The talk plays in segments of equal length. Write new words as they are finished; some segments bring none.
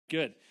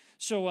Good.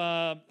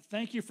 So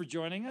thank you for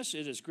joining us.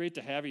 It is great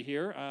to have you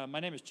here. My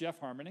name is Jeff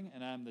Harmoning,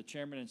 and I'm the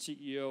chairman and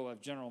CEO of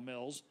General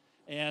Mills.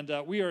 And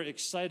we are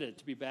excited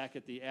to be back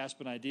at the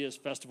Aspen Ideas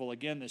Festival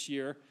again this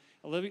year.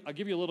 I'll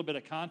give you a little bit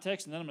of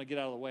context, and then I'm going to get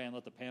out of the way and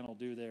let the panel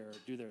do their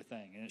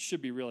thing. And it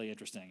should be really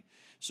interesting.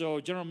 So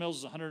General Mills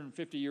is a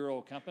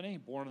 150-year-old company,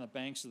 born on the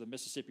banks of the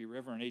Mississippi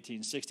River in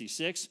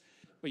 1866.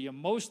 But you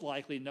most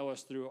likely know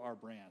us through our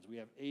brands. We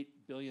have $8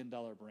 billion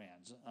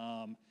brands.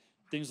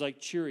 Things like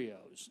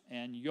Cheerios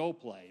and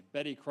Yoplait,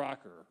 Betty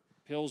Crocker,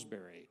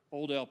 Pillsbury,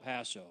 Old El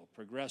Paso,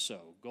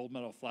 Progresso, Gold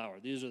Medal Flour.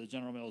 These are the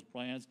General Mills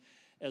brands,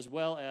 as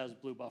well as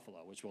Blue Buffalo,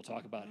 which we'll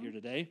talk about here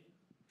today.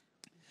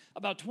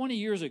 About 20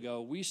 years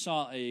ago, we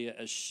saw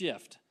a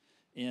shift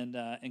in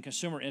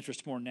consumer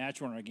interest in more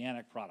natural and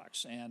organic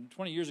products. And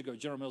 20 years ago,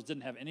 General Mills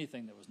didn't have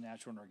anything that was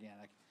natural and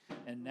organic.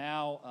 And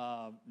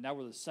now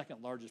we're the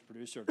second largest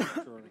producer of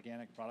natural and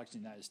organic products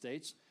in the United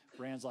States.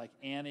 Brands like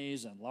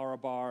Annie's and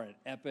Larabar and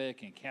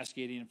Epic and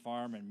Cascadian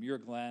Farm and Muir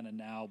Glen and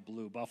now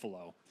Blue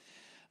Buffalo.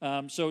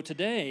 So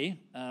today,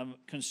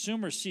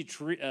 consumers see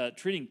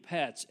treating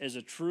pets as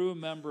a true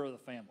member of the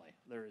family.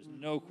 There is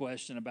no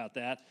question about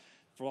that.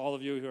 For all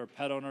of you who are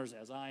pet owners,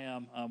 as I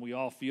am, we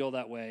all feel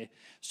that way.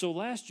 So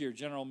last year,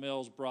 General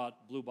Mills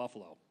brought Blue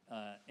Buffalo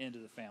into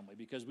the family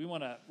because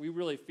we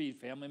really feed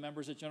family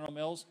members at General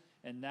Mills.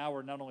 And now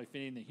we're not only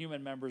feeding the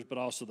human members, but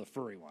also the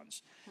furry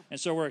ones. And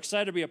so we're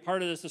excited to be a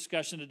part of this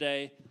discussion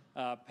today.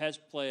 Pets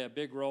play a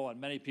big role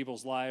in many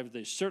people's lives.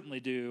 They certainly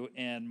do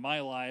in my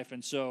life.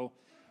 And so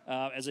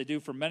as they do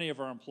for many of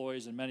our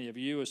employees and many of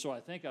you. So I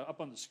think up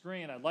on the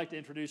screen, I'd like to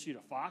introduce you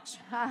to Fox.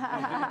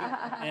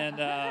 And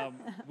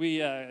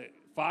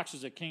Fox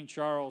is a King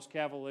Charles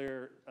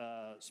Cavalier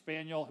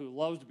Spaniel who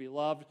loves to be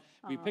loved.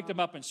 We picked him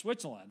up in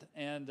Switzerland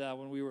and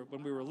when we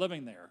were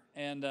living there.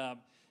 And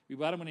we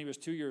bought him when he was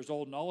 2 years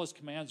old, and all his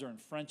commands are in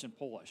French and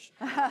Polish.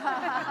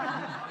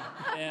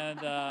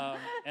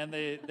 and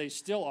they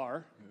still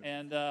are.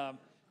 And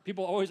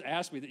people always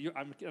ask me,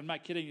 I'm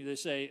not kidding you, they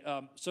say,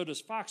 so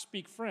does Fox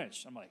speak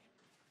French? I'm like,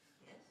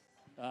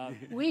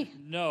 Oui.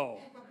 No,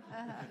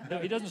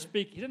 he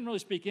didn't really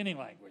speak any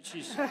language.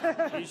 He's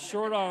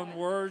short on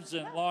words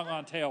and long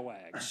on tail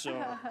wags.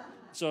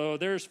 So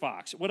there's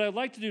Fox. What I'd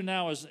like to do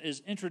now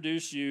is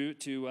introduce you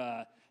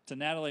to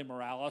Natalie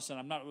Morales, and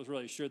I'm not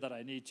really sure that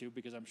I need to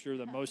because I'm sure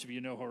that most of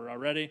you know her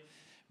already.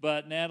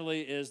 But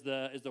Natalie is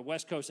the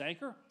West Coast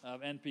anchor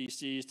of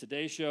NBC's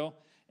Today Show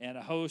and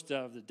a host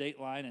of the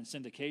Dateline and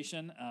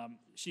syndication.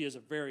 She is a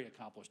very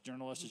accomplished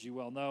journalist, as you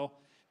well know,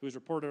 who has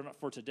reported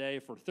for Today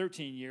for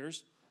 13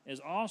 years, is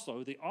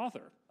also the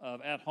author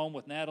of At Home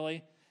with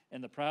Natalie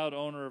and the proud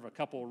owner of a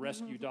couple of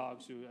rescue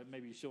dogs who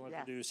maybe she'll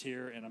introduce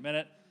here in a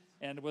minute.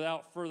 And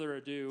without further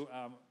ado,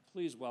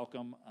 please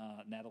welcome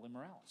Natalie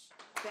Morales.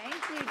 Thank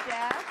you,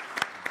 Jeff.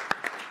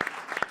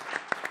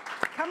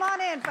 Come on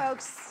in,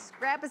 folks.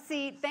 Grab a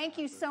seat. Thank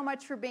you so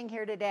much for being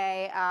here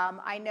today.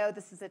 I know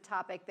this is a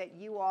topic that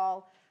you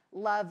all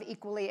love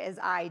equally as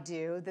I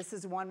do. This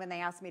is one when they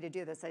asked me to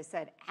do this, I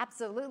said,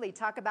 absolutely,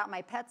 talk about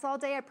my pets all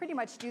day. I pretty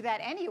much do that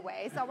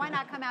anyway, so why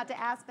not come out to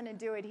Aspen and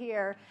do it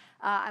here?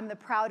 I'm the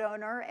proud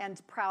owner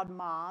and proud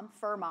mom,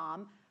 fur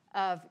mom,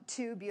 of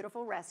two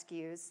beautiful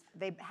rescues.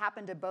 They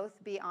happen to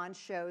both be on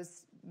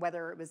shows,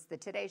 whether it was the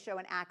Today Show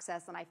and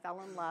Access, and I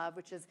fell in love,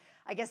 which is,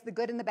 I guess, the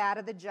good and the bad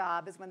of the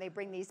job is when they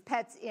bring these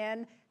pets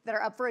in that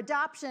are up for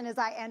adoption is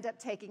I end up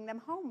taking them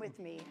home with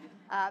me.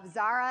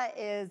 Zara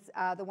is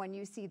the one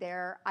you see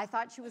there. I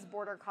thought she was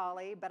Border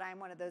Collie, but I'm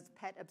one of those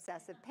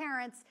pet-obsessive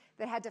parents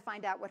that had to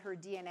find out what her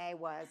DNA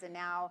was, and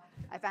now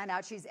I found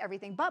out she's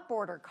everything but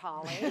Border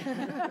Collie.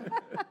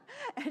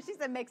 She's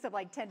a mix of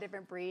like 10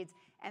 different breeds.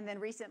 And then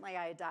recently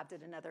I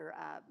adopted another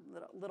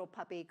little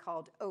puppy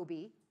called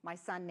Obi. My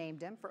son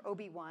named him for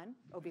Obi-Wan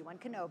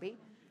Kenobi.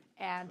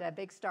 And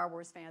big Star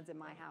Wars fans in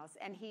my house.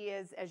 And he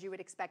is, as you would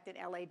expect, an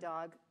LA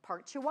dog,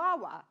 part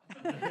Chihuahua.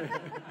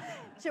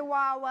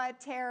 Chihuahua,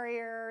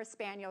 Terrier,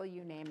 Spaniel,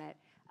 you name it.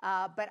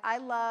 But I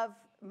love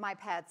my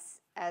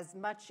pets as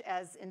much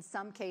as, in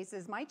some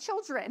cases, my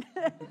children.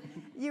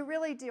 You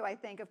really do, I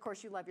think. Of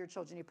course, you love your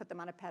children. You put them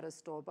on a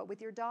pedestal. But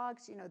with your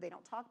dogs, you know, they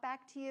don't talk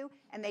back to you,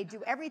 and they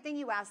do everything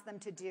you ask them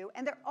to do,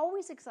 and they're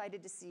always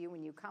excited to see you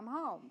when you come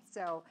home.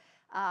 So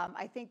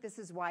I think this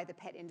is why the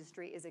pet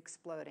industry is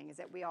exploding, is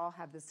that we all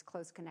have this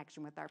close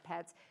connection with our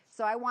pets.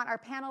 So I want our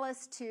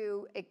panelists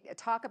to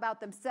talk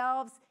about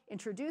themselves,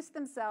 introduce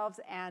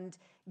themselves, and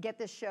get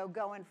this show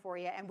going for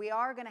you. And we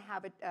are going to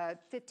have a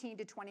 15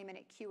 to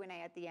 20-minute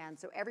Q&A at the end,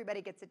 so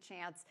everybody gets a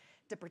chance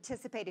to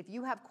participate. If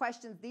you have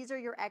questions, these are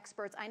your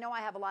experts. I know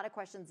I have a lot of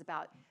questions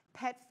about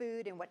pet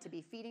food and what to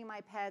be feeding my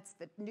pets,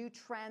 the new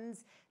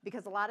trends,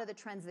 because a lot of the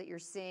trends that you're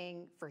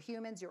seeing for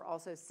humans, you're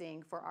also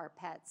seeing for our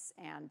pets.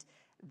 And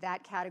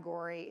that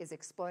category is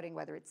exploding,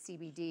 whether it's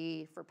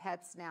CBD for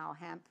pets now,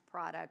 hemp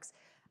products.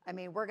 I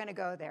mean, we're going to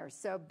go there.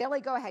 So, Billy,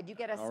 go ahead. You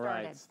get us started.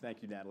 All right.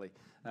 Thank you, Natalie.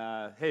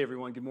 Hey,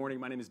 everyone. Good morning.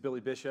 My name is Billy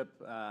Bishop.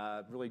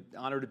 Really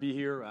honored to be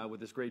here with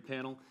this great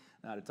panel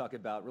to talk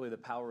about really the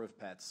power of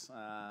pets.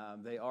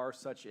 They are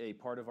such a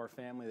part of our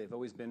family. They've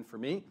always been for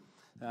me.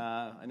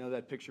 I know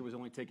that picture was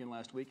only taken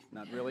last week,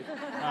 not really,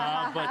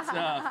 but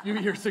a few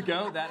years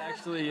ago, that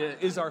actually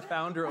is our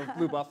founder of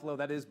Blue Buffalo.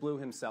 That is Blue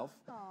himself.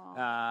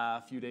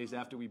 A few days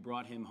after we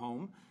brought him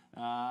home,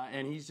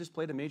 and he's just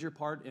played a major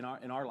part in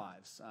our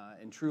lives,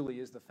 and truly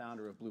is the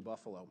founder of Blue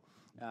Buffalo.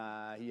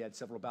 He had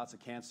several bouts of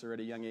cancer at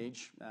a young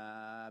age,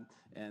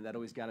 and that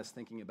always got us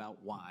thinking about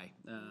why.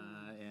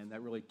 And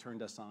that really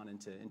turned us on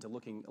into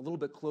looking a little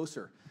bit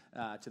closer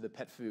to the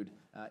pet food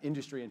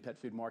industry and pet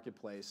food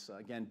marketplace.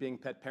 Again, being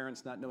pet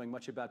parents, not knowing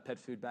much about pet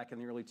food back in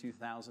the early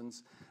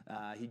 2000s,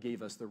 he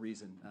gave us the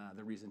reason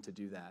to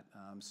do that.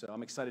 So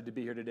I'm excited to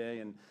be here today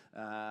and,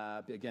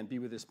 again, be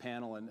with this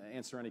panel and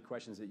answer any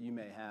questions that you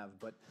may have.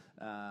 But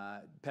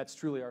pets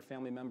truly are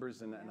family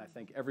members, and I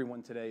think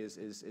everyone today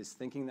is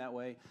thinking that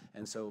way.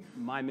 And so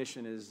my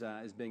mission is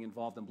being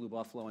involved in Blue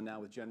Buffalo and now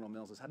with General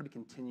Mills is how do we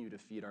continue to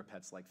feed our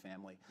pets like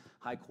family?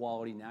 High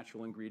quality,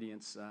 natural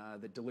ingredients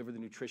that deliver the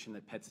nutrition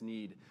that pets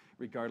need,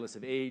 regardless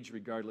of age,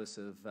 regardless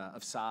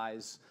of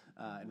size,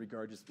 and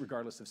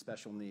regardless of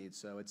special needs.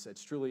 So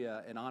it's truly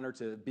an honor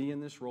to be in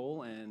this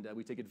role, and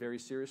we take it very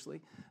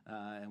seriously,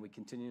 and we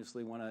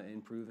continuously want to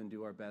improve and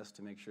do our best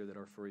to make sure that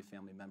our furry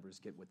family members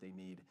get what they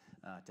need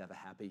to have a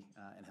happy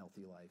and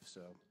healthy life.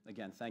 So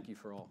again, thank you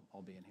for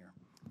all being here.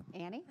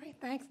 Annie?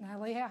 Great, thanks,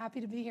 Natalie. Yeah, happy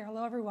to be here.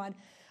 Hello, everyone.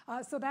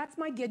 So that's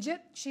my Gidget.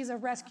 She's a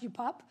rescue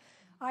pup.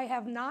 I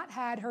have not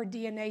had her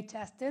DNA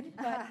tested,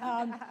 but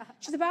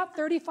she's about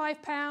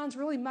 35 pounds,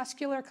 really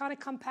muscular, kind of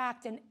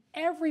compact, and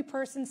every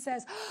person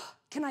says, oh,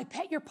 can I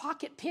pet your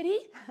pocket pitty?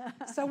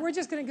 So we're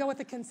just going to go with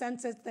the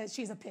consensus that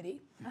she's a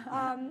pitty.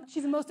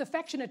 She's the most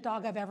affectionate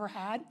dog I've ever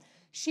had.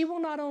 She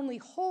will not only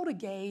hold a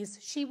gaze,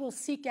 she will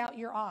seek out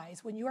your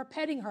eyes. When you are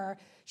petting her,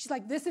 she's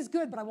like, this is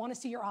good, but I want to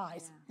see your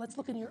eyes. I want to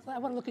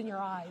look in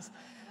your eyes.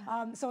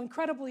 So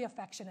incredibly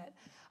affectionate.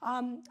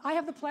 I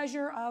have the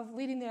pleasure of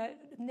leading the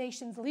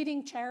nation's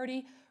leading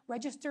charity,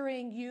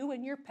 registering you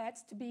and your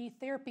pets to be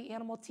therapy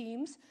animal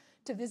teams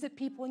to visit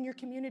people in your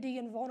community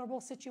in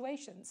vulnerable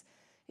situations.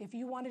 If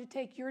you wanted to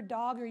take your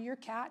dog or your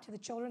cat to the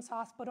Children's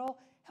Hospital,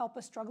 help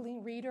a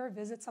struggling reader,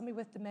 visit somebody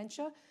with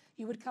dementia,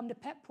 you would come to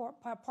Pet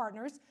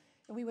Partners,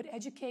 and we would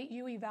educate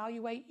you,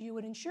 evaluate you,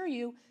 and insure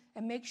you,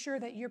 and make sure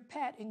that your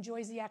pet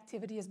enjoys the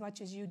activity as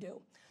much as you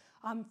do.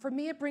 For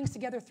me, it brings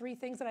together three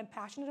things that I'm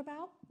passionate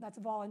about. That's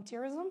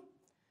volunteerism,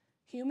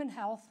 human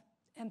health,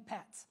 and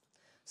pets.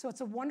 So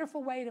it's a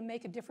wonderful way to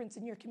make a difference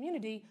in your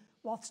community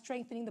while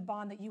strengthening the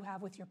bond that you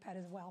have with your pet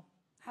as well.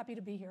 Happy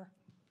to be here.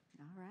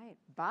 All right.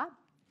 Bob?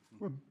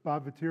 Well,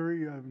 Bob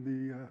Viteri, I'm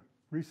the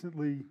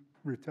recently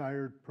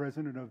retired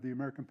president of the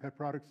American Pet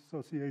Products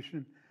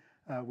Association.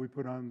 We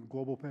put on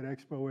Global Pet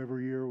Expo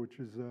every year, which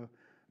is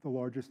the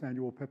largest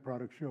annual pet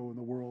product show in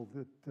the world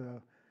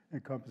that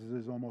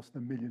encompasses almost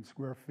 1 million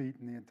square feet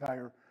in the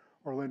entire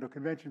Orlando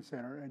Convention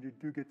Center. And you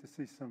do get to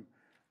see some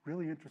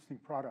really interesting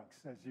products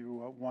as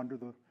you wander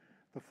the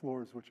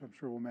floors, which I'm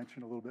sure we'll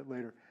mention a little bit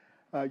later.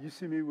 You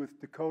see me with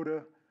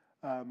Dakota.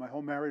 My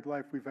whole married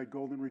life, we've had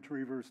golden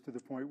retrievers to the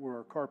point where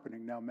our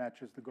carpeting now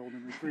matches the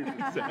golden retriever.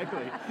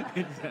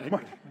 Exactly.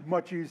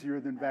 Much easier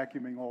than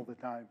vacuuming all the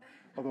time.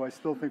 Although I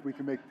still think we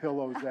can make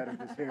pillows out of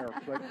his hair,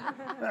 but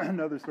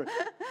another story.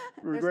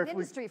 There's an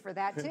industry for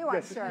that too,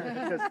 I'm sure.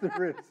 Yes,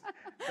 there is.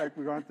 In fact,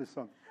 we're on to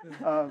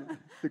something.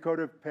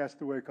 Dakota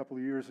passed away a couple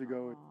of years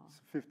ago.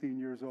 It's 15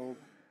 years old.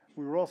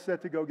 We were all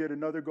set to go get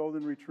another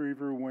golden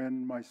retriever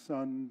when my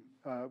son,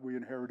 we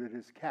inherited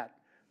his cat,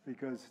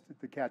 because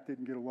the cat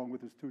didn't get along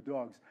with his two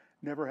dogs.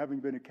 Never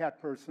having been a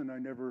cat person, I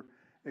never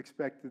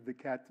expected the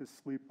cat to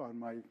sleep on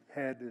my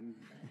head and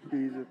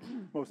be the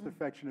most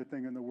affectionate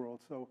thing in the world.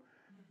 So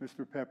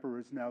Mr. Pepper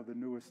is now the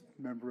newest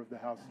member of the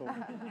household.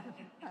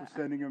 We're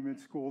sending him in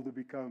school to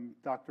become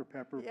Dr.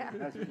 Pepper, but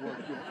it hasn't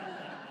worked yet.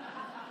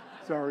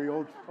 Sorry,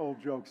 old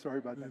joke, sorry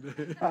about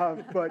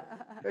that. But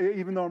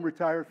even though I'm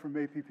retired from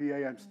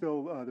APPA, I'm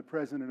still the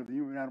president of the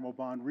Human Animal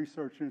Bond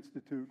Research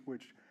Institute,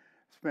 which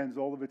spends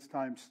all of its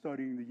time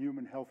studying the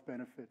human health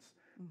benefits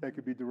that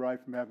could be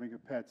derived from having a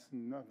pet.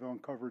 And I've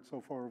uncovered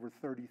so far over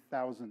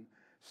 30,000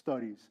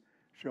 studies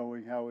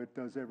showing how it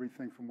does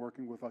everything from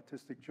working with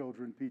autistic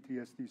children,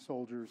 PTSD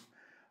soldiers,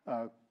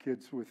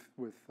 kids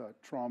with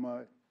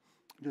trauma,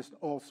 just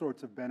all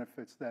sorts of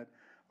benefits that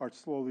are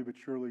slowly but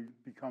surely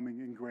becoming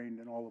ingrained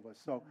in all of us.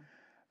 So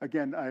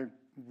again, I'm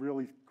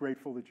really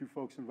grateful that you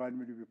folks invited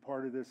me to be a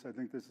part of this. I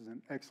think this is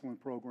an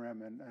excellent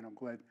program, and I'm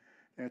glad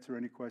to answer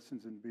any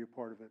questions and be a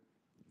part of it.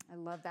 I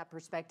love that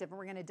perspective, and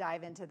we're going to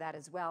dive into that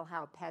as well,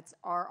 how pets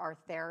are our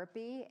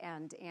therapy,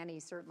 and Annie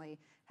certainly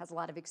has a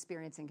lot of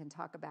experience and can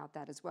talk about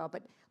that as well.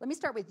 But let me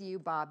start with you,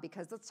 Bob,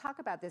 because let's talk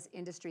about this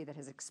industry that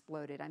has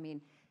exploded. I mean,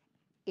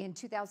 in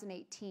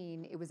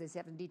 2018, it was a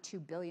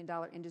 $72 billion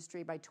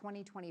industry. By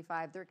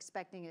 2025, they're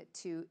expecting it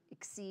to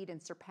exceed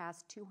and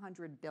surpass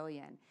 $200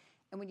 billion.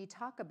 And when you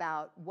talk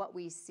about what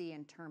we see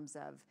in terms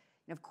of,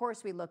 and of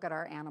course, we look at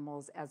our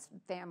animals as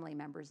family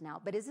members now,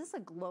 but is this a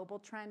global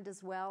trend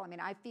as well? I mean,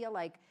 I feel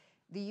like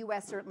The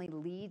U.S. certainly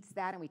leads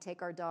that, and we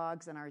take our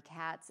dogs and our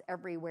cats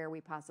everywhere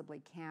we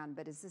possibly can.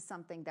 But is this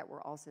something that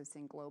we're also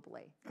seeing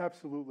globally?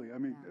 Absolutely. I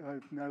mean,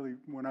 Natalie,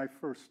 when I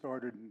first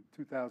started in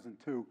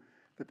 2002,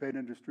 the pet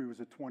industry was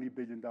a $20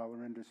 billion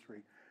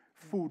industry.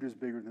 Food is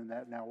bigger than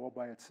that now, all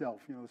by itself,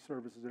 you know, the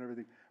services and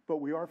everything. But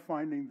we are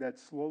finding that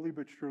slowly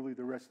but surely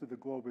the rest of the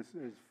globe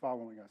is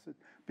following us.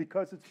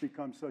 Because it's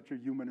become such a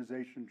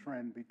humanization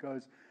trend,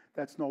 because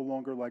that's no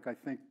longer like, I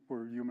think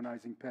we're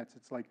humanizing pets.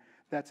 It's like,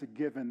 that's a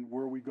given.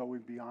 Where are we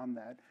going beyond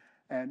that?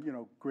 And, you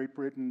know, Great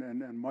Britain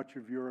and much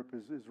of Europe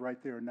is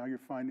right there. And now you're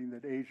finding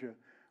that Asia,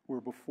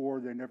 where before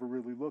they never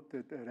really looked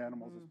at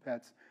animals as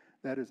pets,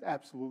 that is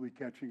absolutely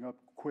catching up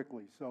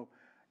quickly. So,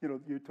 you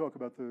know, you talk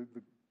about the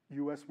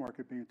U.S.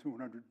 market being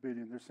 $200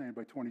 billion. They're saying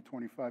by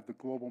 2025, the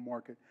global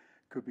market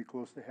could be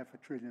close to $500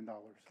 billion.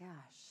 Gosh,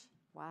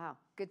 wow.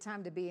 Good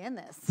time to be in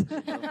this.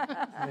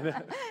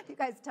 You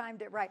guys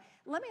timed it right.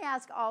 Let me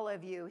ask all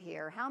of you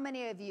here, how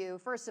many of you,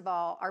 first of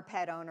all, are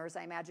pet owners?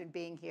 I imagine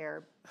being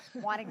here,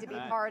 wanting to be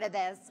part of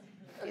this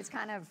is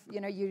kind of,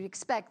 you know, you'd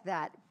expect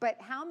that. But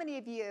how many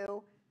of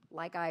you,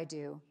 like I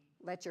do,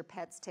 let your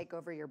pets take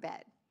over your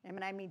bed? And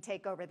when I mean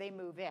take over, they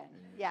move in.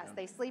 Yes,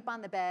 they sleep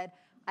on the bed.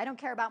 I don't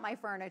care about my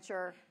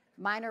furniture.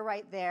 Mine are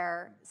right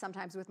there,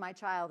 sometimes with my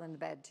child in the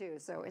bed too.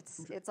 So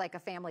it's like a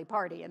family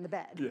party in the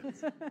bed.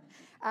 Yes.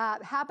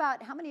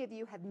 How many of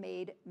you have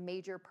made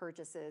major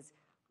purchases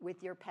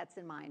with your pets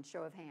in mind?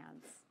 Show of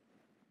hands.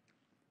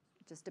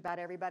 Just about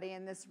everybody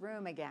in this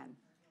room again.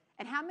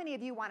 And how many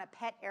of you want a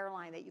pet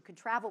airline that you can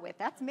travel with?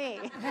 That's me.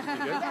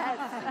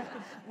 Yes.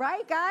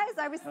 Right, guys?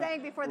 I was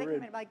saying before they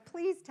came in, like,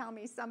 please tell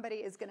me somebody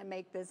is going to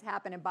make this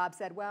happen. And Bob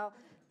said, well,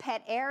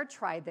 Pet Air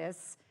tried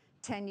this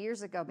 10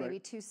 years ago, maybe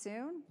too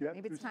soon? Yeah,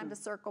 maybe it's time to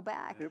circle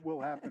back. It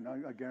will happen,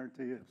 I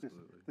guarantee you.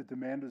 The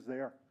demand is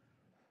there.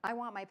 I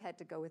want my pet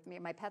to go with me,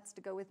 my pets to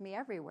go with me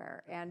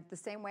everywhere. And the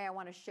same way I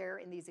want to share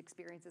in these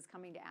experiences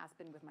coming to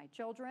Aspen with my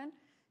children,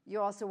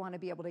 you also want to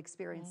be able to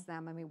experience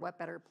them. I mean, what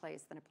better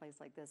place than a place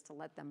like this to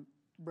let them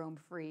roam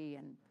free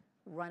and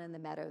run in the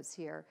meadows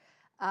here.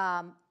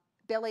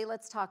 Billy,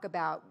 let's talk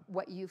about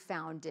what you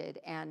founded,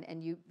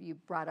 and you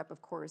brought up,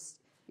 of course,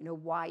 you know,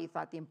 why you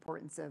thought the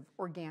importance of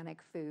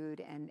organic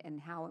food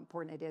and how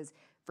important it is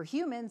for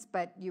humans,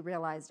 but you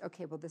realized,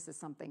 okay, well, this is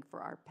something for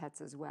our pets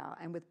as well.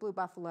 And with Blue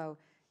Buffalo,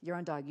 your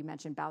own dog, you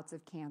mentioned bouts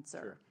of cancer.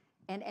 Sure.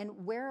 And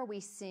where are we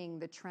seeing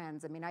the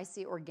trends? I mean, I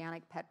see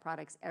organic pet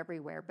products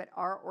everywhere, but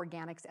are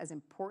organics as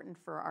important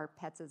for our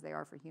pets as they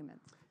are for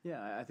humans?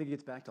 Yeah, I think it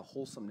gets back to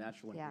wholesome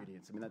natural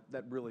ingredients. I mean,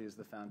 that really is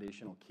the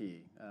foundational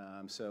key.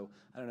 So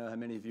I don't know how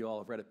many of you all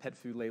have read a pet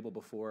food label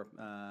before.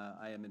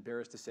 I am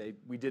embarrassed to say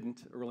we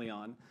didn't early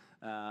on.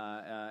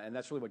 And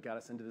that's really what got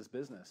us into this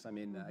business. I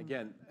mean,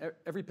 again,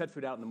 every pet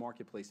food out in the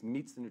marketplace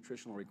meets the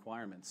nutritional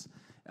requirements.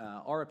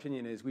 Our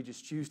opinion is we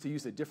just choose to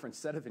use a different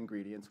set of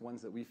ingredients,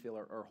 ones that we feel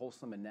are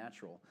wholesome and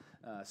natural,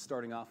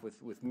 starting off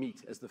with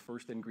meat as the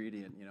first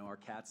ingredient. You know, our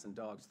cats and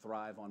dogs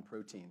thrive on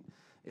protein.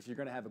 If you're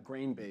going to have a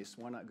grain base,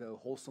 why not go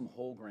wholesome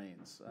whole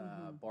grains,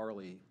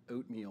 barley,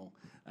 oatmeal,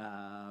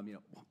 you know,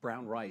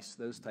 brown rice,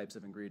 those types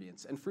of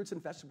ingredients. And fruits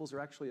and vegetables are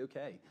actually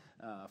okay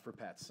for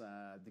pets.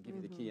 They give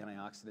you the key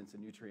antioxidants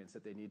and nutrients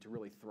that they need to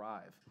really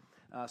thrive.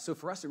 So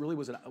for us, it really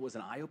was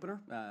an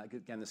eye-opener.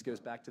 Again, this goes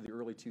back to the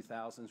early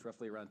 2000s,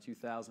 roughly around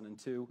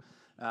 2002,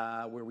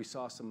 where we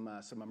saw some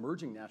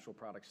emerging natural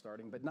products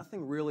starting, but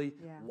nothing really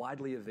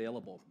widely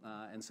available.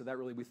 And so that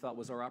really we thought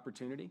was our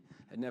opportunity.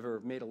 Had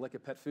never made a lick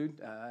of pet food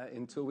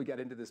until we got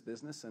into this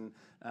business, and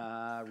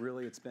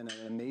really it's been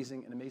an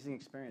amazing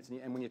experience.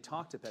 And when you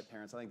talk to pet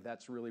parents, I think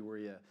that's really where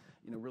you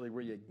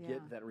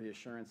get that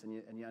reassurance,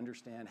 and you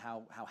understand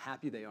how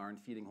happy they are in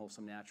feeding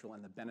wholesome natural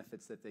and the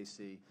benefits that they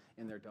see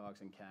in their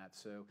dogs and cats.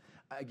 So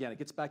again, it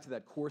gets back to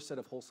that core set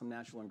of wholesome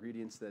natural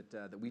ingredients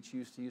that we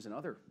choose to use and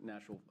other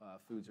natural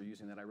foods are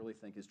using that I really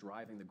think is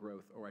driving the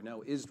growth, or I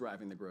know is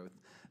driving the growth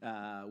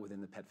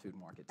within the pet food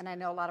market. And I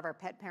know a lot of our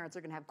pet parents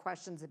are going to have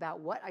questions about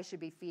what I should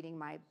be feeding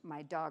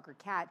my dog or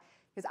cat,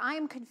 because I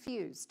am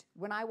confused.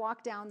 When I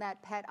walk down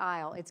that pet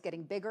aisle, it's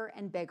getting bigger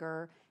and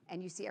bigger,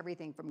 and you see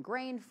everything from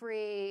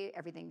grain-free,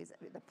 everything is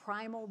the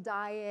primal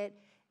diet.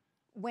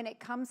 When it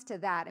comes to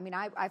that, I mean,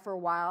 I for a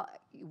while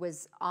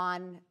was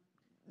on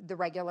the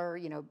regular,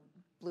 you know,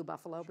 Blue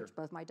Buffalo, which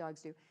both my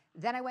dogs do.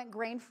 Then I went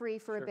grain-free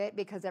for a bit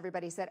because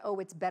everybody said, oh,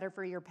 it's better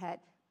for your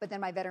pet. But then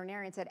my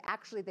veterinarian said,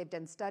 actually, they've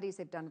done studies,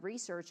 they've done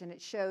research, and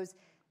it shows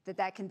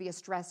that can be a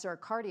stressor, a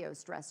cardio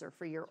stressor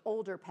for your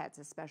older pets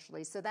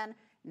especially. So then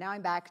now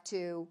I'm back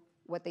to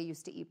what they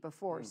used to eat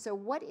before. So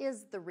what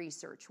is the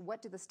research?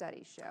 What do the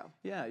studies show?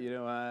 Yeah, you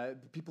know,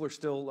 people are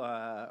still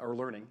are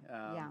learning,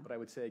 but I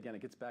would say, again,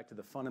 it gets back to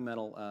the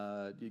fundamental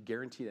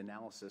guaranteed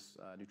analysis,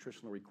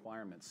 nutritional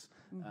requirements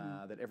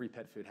that every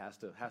pet food has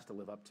to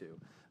live up to.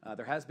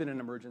 There has been an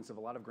emergence of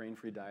a lot of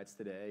grain-free diets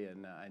today,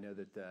 and I know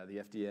that the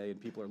FDA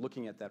and people are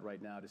looking at that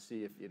right now to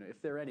see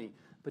if there are any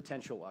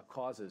potential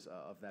causes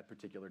of that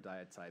particular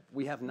diet type.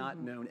 We have not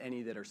known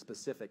any that are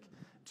specific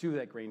to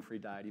that grain-free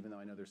diet, even though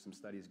I know there's some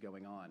studies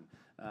going on.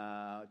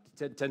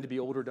 Tend to be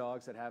older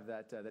dogs that have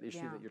that issue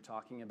Yeah. that you're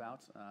talking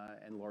about,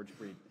 and large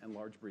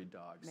breed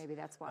dogs. Maybe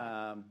that's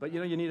why. But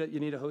you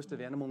need a host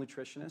of animal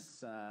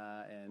nutritionists,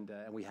 and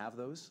we have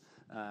those.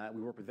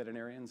 We work with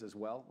veterinarians as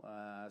well,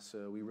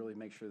 so we really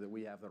make sure that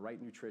we have the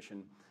right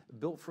nutrition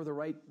built for the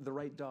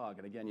right dog.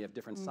 And again, you have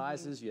different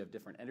sizes, you have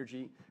different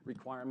energy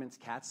requirements.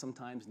 Cats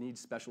sometimes need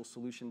special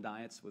solution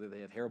diets, whether they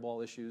have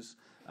hairball issues,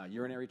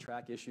 urinary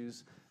tract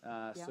issues.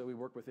 So we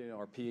work with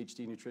our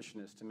PhD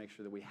nutritionists to make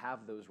sure that we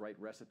have those right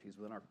recipes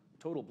within our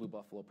total Blue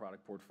Buffalo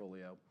product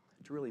portfolio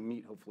to really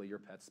meet, hopefully, your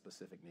pet's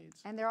specific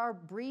needs. And there are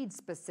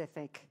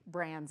breed-specific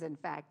brands, in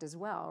fact, as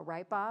well,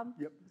 right, Bob?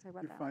 Yep. Say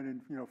about You're that.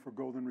 finding, for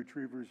golden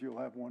retrievers, you'll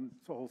have one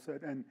whole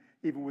set, and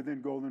even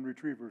within golden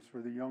retrievers,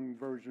 for the young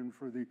version,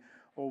 for the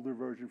older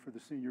version, for the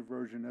senior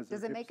version.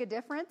 Does it make a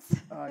difference?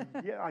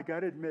 Yeah, I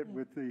got to admit,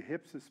 with the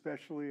hips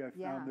especially, I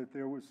Yeah. found that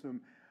there was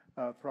some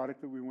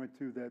product that we went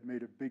to that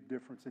made a big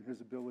difference in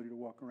his ability to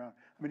walk around.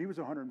 I mean, he was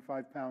a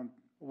 105-pound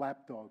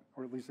lap dog,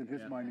 or at least in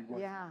his mind he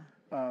was. Yeah.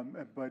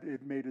 But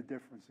it made a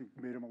difference. It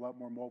made him a lot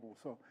more mobile.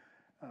 So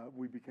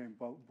we became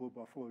Blue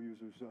Buffalo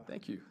users.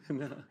 Thank you.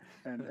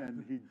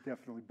 and he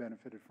definitely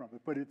benefited from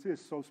it. But it is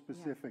so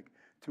specific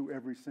to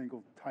every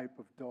single type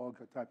of dog,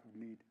 a type of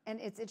need. And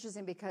it's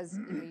interesting because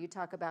you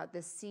talk about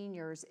the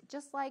seniors,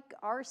 just like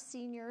our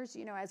seniors,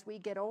 as we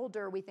get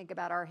older, we think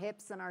about our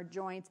hips and our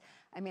joints.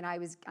 I mean,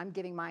 I'm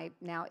giving my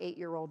now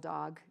 8-year-old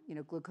dog,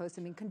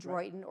 glucosamine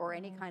chondroitin or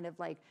any kind of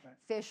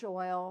fish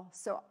oil.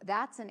 So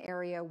that's an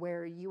area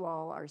where you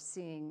all are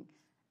seeing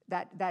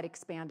that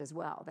expand as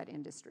well, that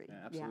industry. Yeah,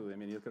 absolutely. Yeah. I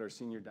mean, you look at our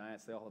senior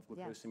diets; they all have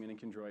glucosamine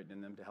Yes. and chondroitin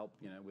in them to help,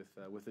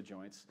 with the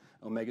joints.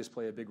 Omegas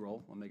play a big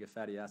role. Omega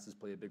fatty acids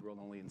play a big role,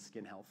 not only in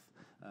skin health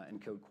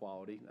and coat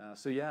quality.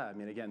 So yeah, I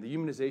mean, again, the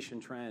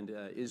humanization trend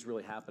is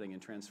really happening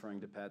and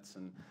transferring to pets,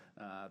 and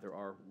there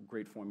are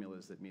great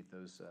formulas that meet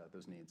those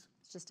needs.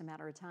 It's just a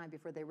matter of time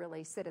before they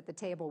really sit at the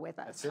table with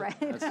us, That's it. right?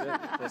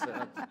 That's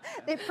it.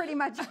 They pretty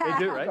much have.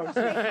 They do, right?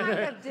 They kind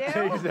of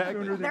do.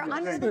 Exactly. They're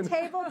under the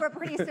table, but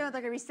pretty soon they're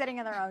going to be sitting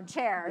in their own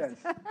chairs.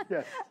 Yes,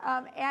 yes.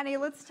 Annie,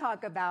 let's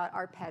talk about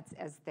our pets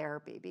as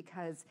therapy,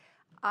 because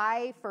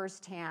I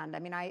firsthand,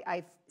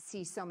 I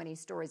see so many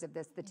stories of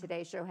this. The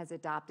Today Show has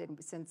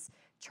adopted, since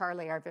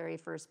Charlie, our very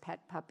first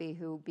pet puppy,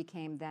 who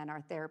became then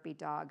our therapy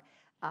dog,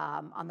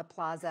 on the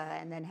plaza,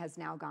 and then has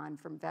now gone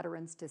from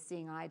veterans to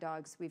seeing eye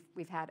dogs.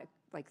 We've had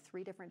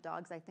 3 different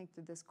dogs, I think,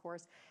 through this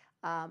course.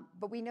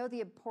 But we know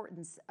the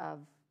importance of,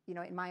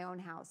 in my own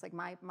house,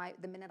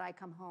 the minute I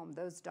come home,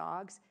 those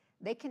dogs,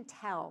 they can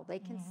tell, they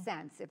can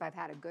sense if I've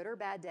had a good or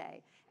bad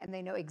day, and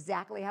they know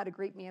exactly how to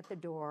greet me at the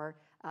door.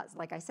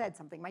 Like I said,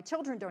 something my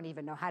children don't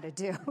even know how to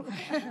do.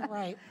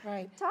 Right.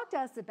 Talk to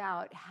us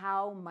about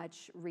how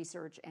much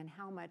research and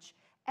how much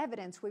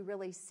evidence we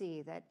really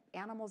see that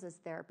animals as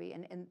therapy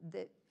and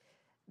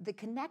the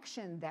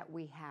connection that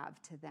we have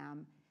to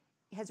them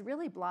has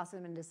really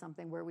blossomed into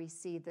something where we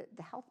see the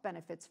health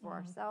benefits for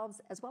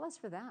ourselves as well as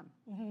for them.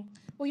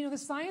 Well, the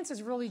science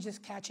is really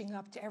just catching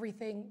up to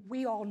everything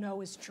we all know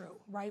is true,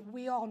 right?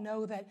 We all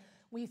know that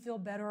we feel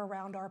better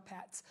around our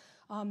pets.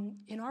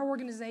 In our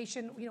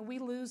organization, we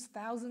lose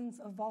thousands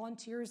of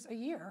volunteers a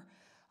year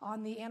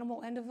on the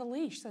animal end of the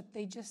leash, that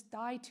they just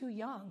die too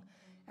young.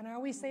 And I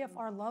always say if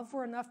our love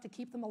were enough to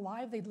keep them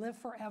alive, they'd live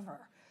forever.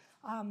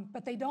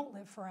 But they don't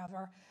live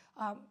forever.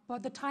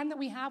 But the time that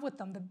we have with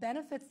them, the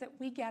benefits that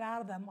we get out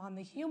of them on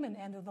the human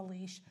end of the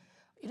leash,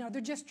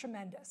 they're just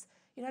tremendous.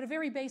 At a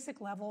very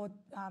basic level,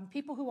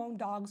 people who own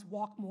dogs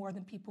walk more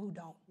than people who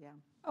don't. Yeah.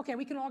 Okay,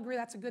 we can all agree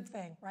that's a good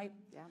thing, right?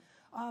 Yeah.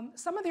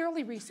 Some of the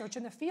early research,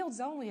 and the field's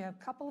only a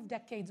couple of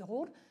decades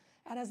old,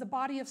 and as a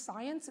body of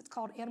science, it's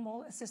called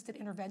animal-assisted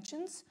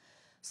interventions.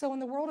 So in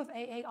the world of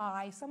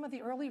AAI, some of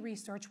the early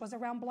research was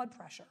around blood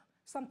pressure,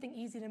 something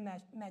easy to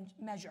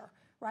measure,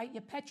 right?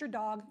 You pet your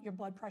dog, your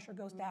blood pressure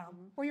goes down,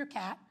 or your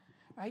cat,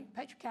 right?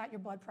 Pet your cat, your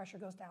blood pressure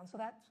goes down. So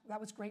that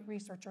was great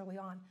research early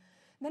on.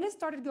 And then it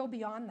started to go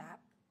beyond that.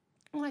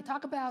 When I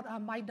talk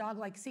about my dog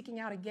seeking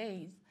out a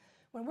gaze,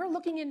 when we're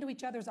looking into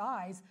each other's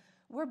eyes,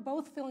 we're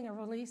both feeling a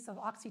release of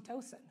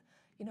oxytocin,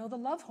 the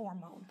love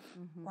hormone,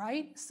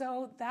 right?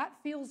 So that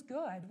feels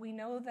good. We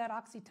know that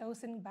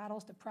oxytocin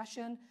battles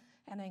depression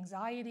and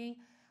anxiety.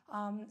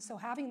 So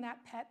having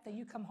that pet that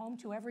you come home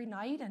to every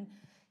night, and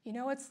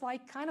it's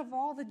like kind of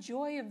all the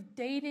joy of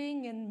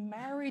dating and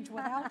marriage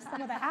without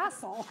some of the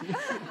hassle,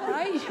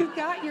 right? You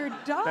got your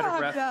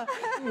dog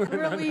to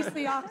release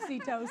the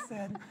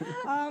oxytocin.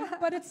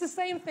 But it's the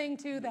same thing,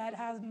 too, that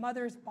has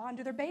mothers bond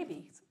to their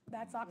babies.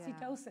 That's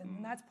oxytocin,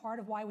 and that's part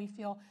of why we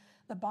feel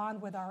the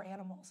bond with our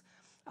animals.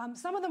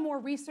 Some of the more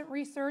recent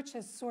research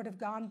has sort of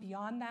gone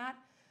beyond that.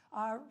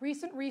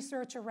 Recent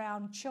research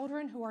around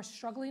children who are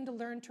struggling to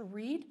learn to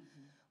read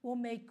will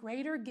make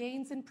greater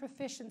gains in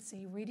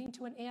proficiency reading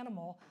to an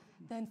animal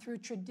than through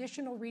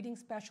traditional reading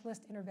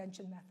specialist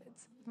intervention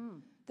methods.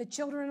 The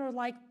children are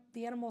like,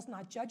 the animal's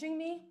not judging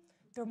me,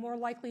 they're more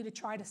likely to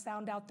try to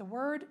sound out the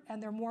word,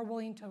 and they're more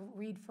willing to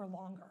read for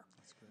longer.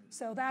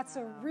 So that's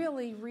a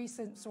really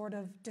recent sort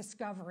of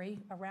discovery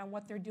around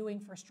what they're doing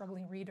for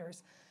struggling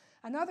readers.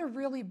 Another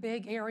really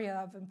big area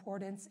of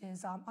importance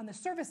is on the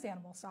service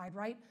animal side,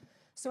 right?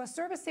 So a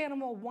service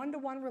animal,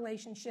 one-to-one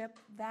relationship,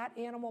 that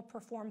animal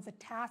performs a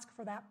task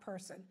for that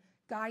person.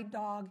 Guide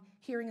dog,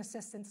 hearing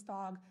assistance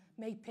dog,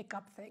 may pick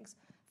up things.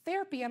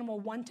 Therapy animal,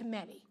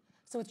 one-to-many.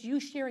 So it's you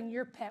sharing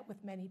your pet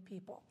with many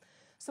people.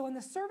 So in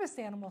the service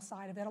animal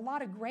side of it, a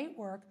lot of great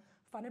work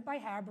funded by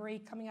Habry,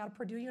 coming out of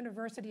Purdue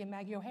University and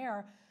Maggie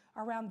O'Hare,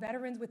 around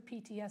veterans with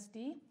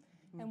PTSD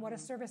and what a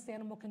service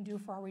animal can do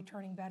for our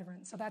returning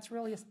veterans. So that's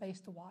really a space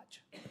to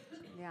watch.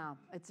 Yeah,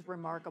 it's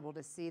remarkable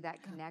to see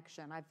that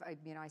connection.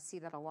 I see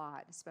that a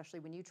lot, especially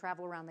when you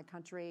travel around the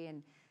country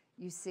and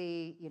you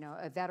see,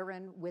 a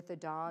veteran with a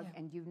dog,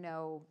 and you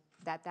know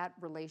that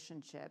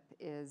relationship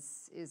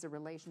is a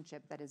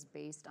relationship that is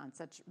based on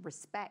such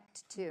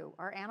respect too.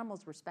 Our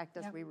animals respect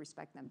us; we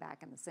respect them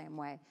back in the same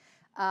way.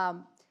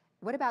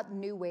 What about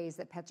new ways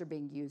that pets are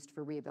being used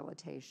for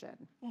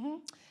rehabilitation?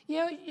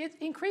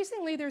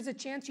 Increasingly there's a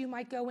chance you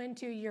might go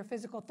into your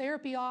physical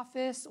therapy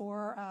office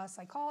or a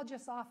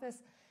psychologist's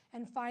office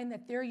and find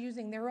that they're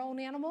using their own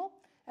animal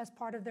as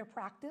part of their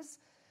practice.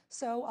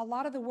 So a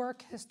lot of the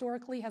work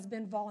historically has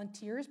been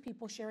volunteers,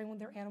 people sharing with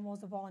their animal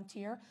as a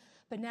volunteer,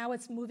 but now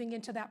it's moving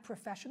into that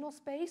professional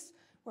space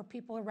where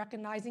people are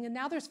recognizing, and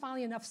now there's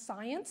finally enough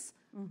science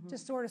to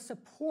sort of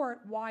support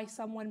why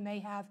someone may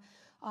have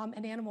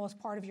an animal as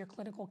part of your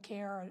clinical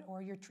care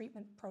or your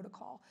treatment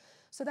protocol.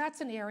 So that's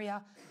an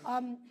area.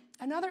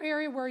 Another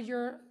area where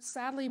you're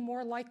sadly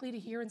more likely to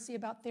hear and see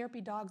about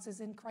therapy dogs is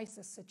in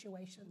crisis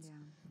situations.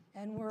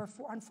 And we're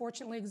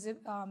unfortunately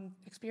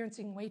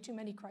experiencing way too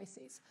many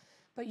crises.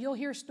 But you'll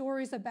hear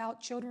stories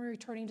about children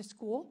returning to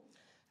school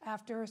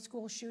after a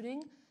school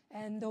shooting,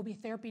 and there'll be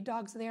therapy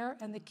dogs there,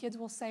 and the kids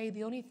will say,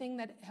 the only thing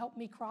that helped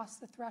me cross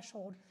the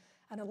threshold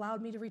and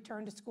allowed me to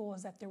return to school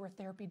is that there were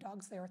therapy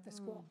dogs there at the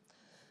school.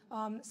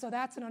 So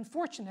that's an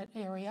unfortunate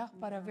area,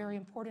 but a very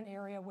important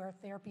area where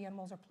therapy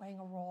animals are playing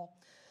a role.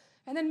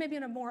 And then maybe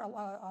in a more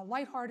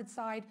lighthearted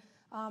side,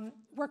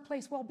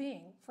 workplace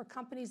well-being for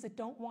companies that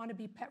don't want to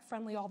be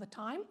pet-friendly all the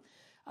time.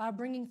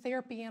 Bringing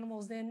therapy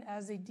animals in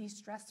as a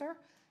de-stressor,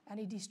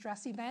 any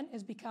de-stress event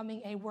is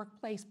becoming a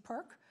workplace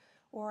perk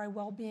or a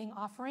well-being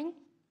offering.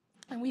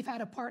 And we've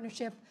had a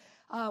partnership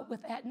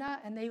with Aetna,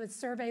 and they would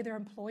survey their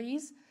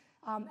employees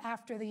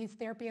after these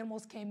therapy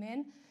animals came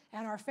in.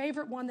 And our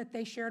favorite one that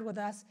they shared with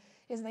us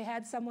is they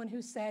had someone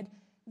who said,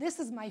 "This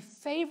is my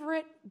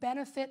favorite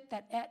benefit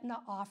that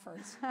Aetna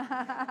offers."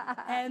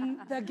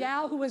 And the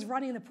gal who was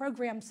running the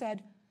program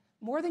said,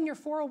 "More than your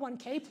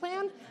 401k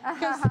plan?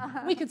 Because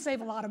we could save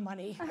a lot of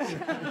money."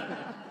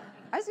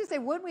 I was going to say,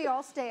 wouldn't we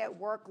all stay at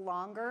work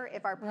longer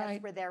if our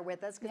pets were there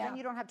with us? Because then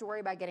you don't have to worry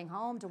about getting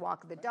home to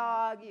walk the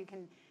dog. You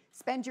can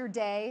spend your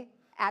day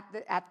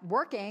at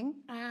working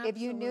if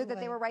you knew that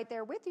they were right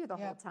there with you the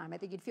whole time. I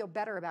think you'd feel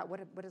better about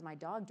what is my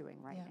dog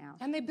doing right now.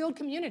 And they build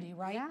community,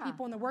 right? Yeah,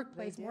 people in the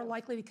workplace more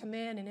likely to come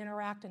in and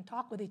interact and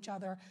talk with each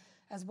other,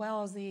 as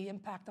well as the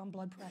impact on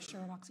blood pressure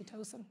and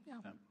oxytocin.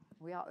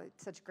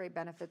 Such great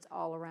benefits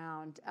all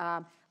around.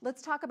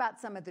 Let's talk about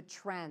some of the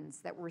trends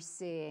that we're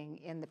seeing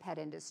in the pet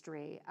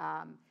industry.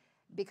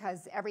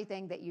 Because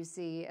everything that you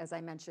see, as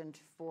I mentioned,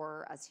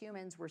 for us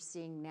humans, we're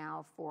seeing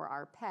now for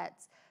our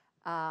pets.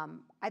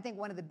 I think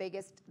one of the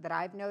biggest that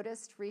I've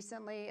noticed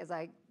recently as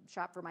I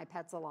shop for my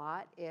pets a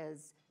lot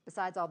is,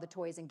 besides all the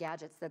toys and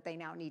gadgets that they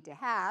now need to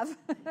have,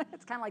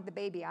 it's kind of like the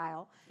baby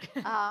aisle,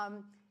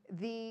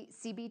 the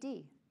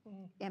CBD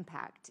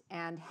impact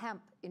and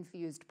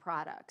hemp-infused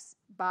products.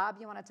 Bob,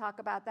 you want to talk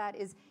about that?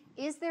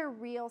 Is there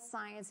real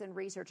science and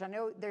research? I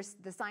know there's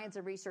the science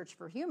and research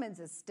for humans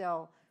is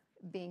still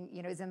being,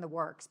 is in the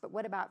works, but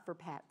what about for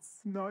pets?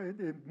 No,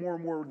 more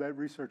and more of that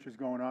research is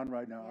going on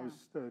right now. I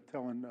was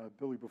telling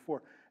Billy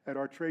before, at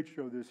our trade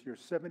show this year,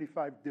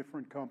 75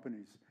 different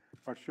companies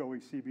are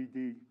showing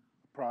CBD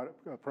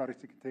products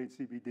that contain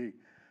CBD.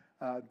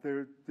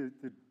 The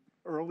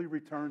early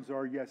returns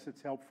are, yes,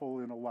 it's helpful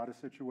in a lot of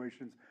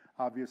situations.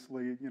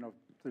 Obviously,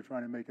 they're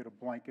trying to make it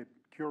a blanket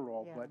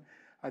cure-all, but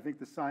I think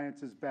the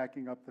science is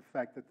backing up the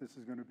fact that this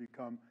is going to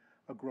become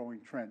a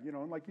growing trend.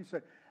 And like you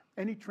said,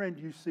 any trend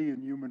you see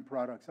in human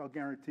products, I'll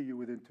guarantee you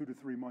within 2 to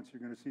 3 months,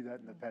 you're going to see that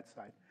in the pet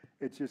side.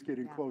 It's just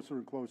getting closer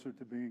and closer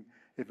to being,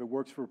 if it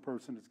works for a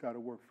person, it's got to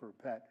work for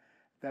a pet.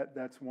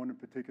 That's one in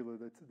particular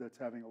that's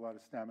having a lot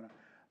of stamina.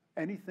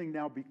 Anything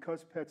now,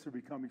 because pets are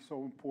becoming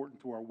so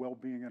important to our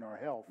well-being and our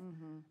health,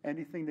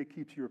 anything that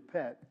keeps your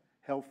pet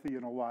healthy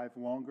and alive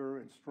longer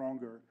and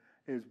stronger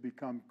has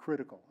become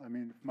critical. I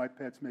mean, if my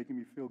pet's making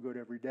me feel good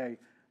every day,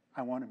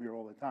 I want him here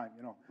all the time.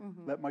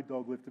 Let my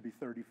dog live to be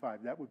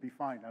 35. That would be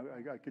fine.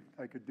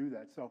 I could do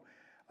that. So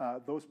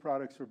those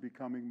products are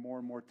becoming more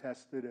and more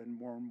tested and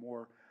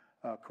more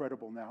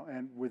credible now.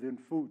 And within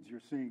foods, you're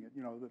seeing it.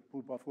 The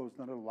Blue Buffalo's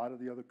done it. A lot of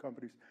the other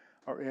companies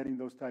are adding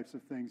those types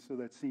of things so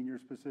that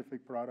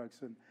senior-specific products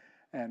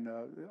and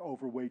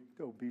overweight,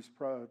 obese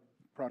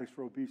products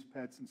for obese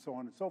pets and so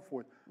on and so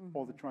forth,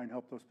 all to try and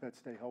help those pets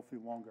stay healthy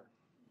longer.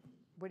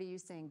 What are you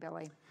seeing,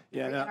 Billy?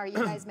 Yeah, And no. are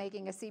you guys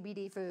making a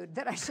CBD food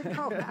that I should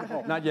know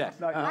about? Not yet.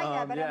 Not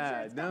yet, but I'm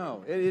sure it's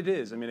no, it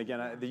is. I mean, again,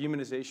 the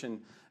humanization,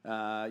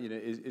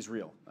 is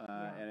real,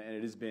 and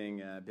it is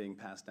being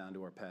passed down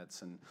to our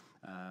pets. And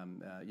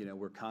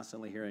we're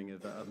constantly hearing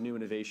of new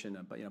innovation.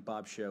 But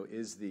Bob's show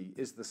is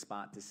the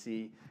spot to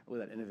see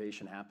that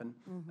innovation happen.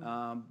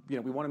 We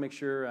want to make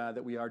sure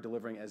that we are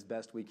delivering as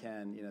best we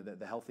can.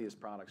 The healthiest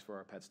products for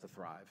our pets to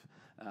thrive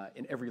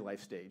in every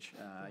life stage.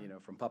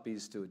 From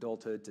puppies to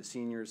adulthood to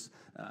seniors.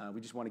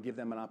 We just want to give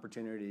them an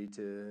opportunity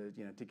to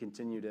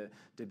continue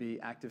to be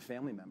active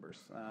family members.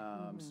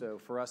 So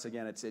for us,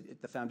 again,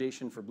 the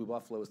foundation for Blue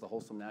Buffalo is the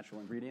wholesome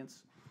natural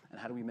ingredients. And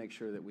how do we make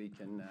sure that we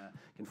can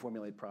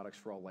formulate products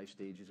for all life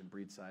stages and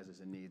breed sizes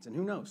and needs? And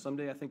who knows?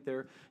 Someday I think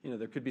there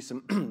could be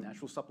some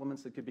natural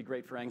supplements that could be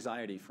great for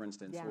anxiety, for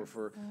instance, or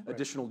for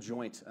additional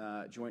joint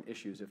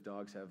issues. If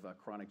dogs have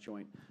chronic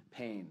joint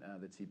pain,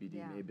 that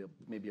CBD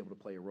may be able to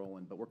play a role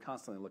in. But we're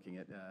constantly looking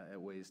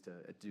at ways to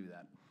do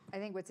that. I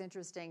think what's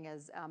interesting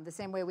is the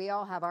same way we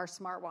all have our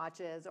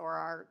smartwatches or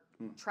our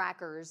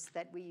trackers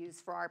that we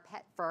use for our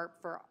pet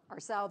for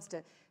ourselves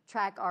to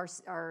track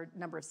our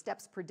number of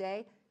steps per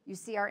day. You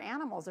see our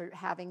animals are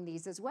having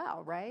these as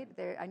well, right?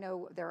 I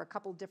know there are a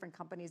couple different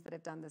companies that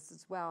have done this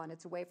as well, and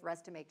it's a way for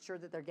us to make sure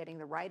that they're getting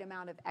the right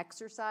amount of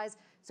exercise.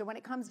 So when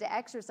it comes to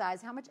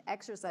exercise, how much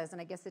exercise,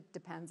 and I guess it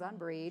depends on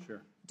breed,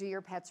 do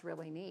your pets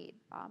really need,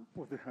 Bob?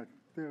 Well,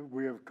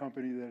 we have a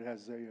company that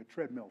has a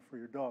treadmill for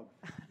your dog,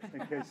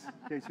 in case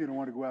you don't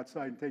want to go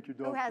outside and take your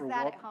dog for a walk. Who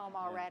has that at home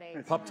already?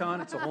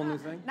 Pupton, it's a whole new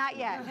thing. Not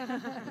yet.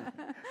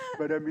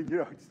 But I mean,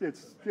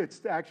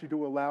 it's actually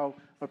to allow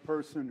a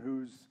person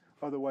who's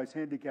otherwise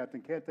handicapped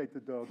and can't take the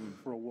dog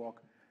for a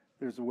walk.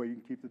 There's a way you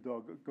can keep the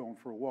dog going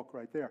for a walk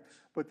right there.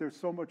 But there's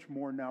so much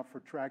more now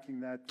for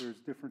tracking that. There's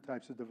different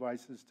types of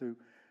devices to,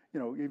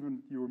 even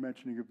you were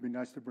mentioning it'd be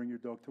nice to bring your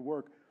dog to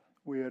work.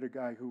 We had a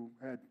guy who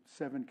had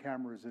 7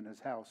 cameras in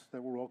his house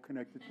that were all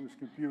connected to his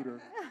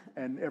computer,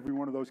 and every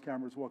one of those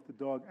cameras walked the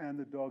dog, and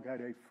the dog had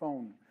a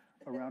phone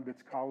around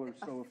its collar.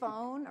 So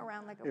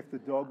if the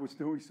dog was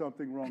doing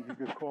something wrong, you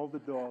could call the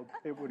dog,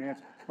 it would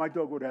answer. My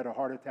dog would have had a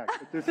heart attack.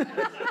 But this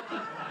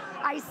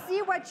I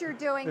see what you're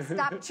doing.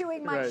 Stop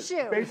chewing my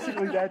shoe.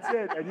 Basically, that's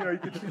it. And you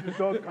could see the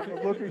dog kind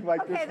of looking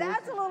like this. Okay,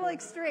 that's a little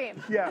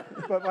extreme. Yeah,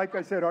 but like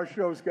I said, our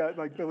show's got,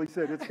 like Billy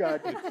said, it's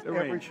got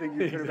everything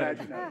you can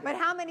imagine. But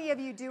how many of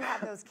you do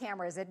have those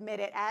cameras? Admit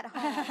it, at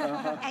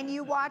home, and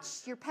you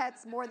watch your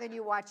pets more than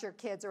you watch your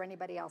kids or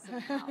anybody else in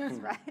the house,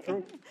 right?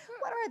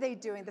 What are they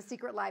doing? The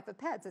Secret Life of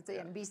Pets. It's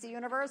an NBC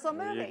Universal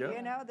movie.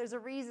 There's a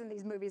reason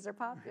these movies are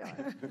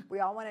popular. We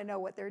all want to know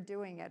what they're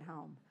doing at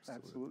home.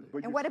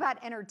 Absolutely. And what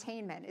about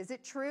entertainment? Is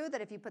it true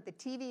that if you put the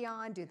TV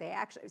on, do they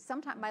actually?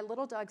 Sometimes my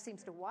little dog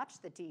seems to watch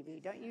the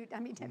TV. Don't you? I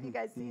mean, have you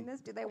guys seen this?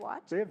 Do they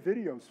watch? They have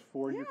videos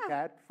for your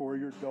cat, for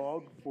your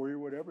dog, for your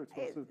whatever. It's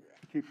supposed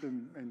to keep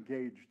them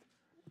engaged.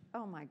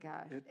 Oh my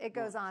gosh, it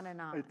goes on and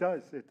on. It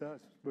does. But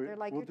They're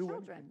like your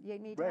children. You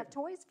need to have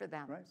toys for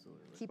them. Right.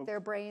 Keep their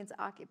brains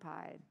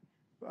occupied.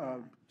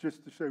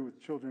 Just to say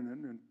with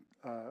children,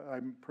 and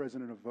I'm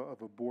president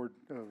of a board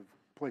of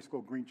a place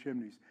called Green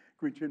Chimneys.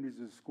 Green Chimneys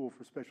is a school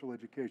for special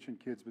education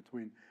kids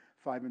between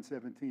 5 and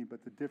 17,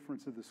 but the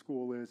difference of the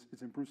school is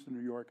it's in Brewster,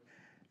 New York.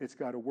 It's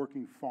got a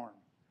working farm,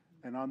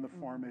 and on the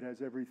farm it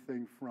has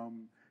everything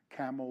from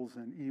camels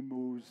and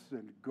emus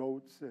and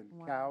goats and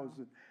cows.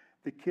 And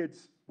the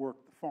kids work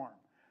the farm,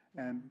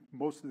 and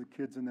most of the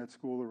kids in that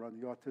school are on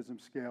the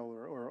autism scale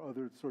or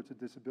other sorts of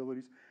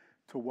disabilities.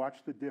 To watch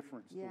the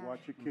difference, to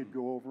watch a kid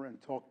go over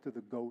and talk to the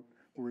goat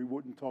where he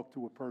wouldn't talk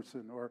to a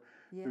person, or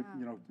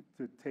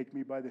to take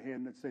me by the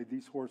hand and say,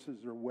 these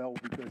horses are well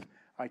because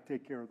I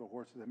take care of the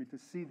horses. I mean, to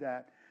see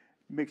that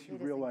makes you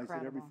realize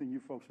that everything you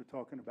folks are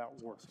talking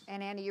about works.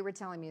 And Andy, you were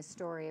telling me a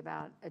story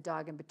about a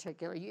dog in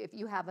particular. If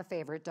you have a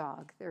favorite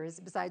dog, there is,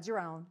 besides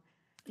your own.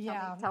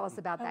 Tell us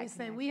about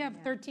that. We have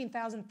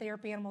 13,000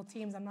 therapy animal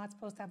teams. I'm not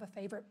supposed to have a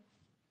favorite,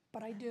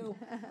 but I do.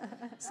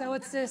 So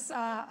it's this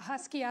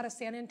husky out of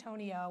San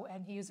Antonio,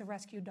 and he's a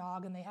rescue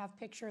dog, and they have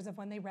pictures of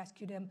when they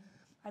rescued him.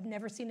 I've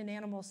never seen an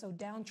animal so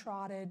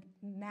downtrodden,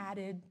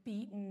 matted,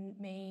 beaten,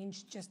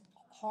 manged, just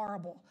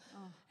horrible.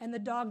 And the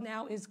dog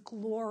now is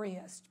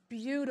glorious,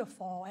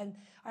 beautiful. And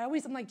I'm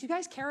like, do you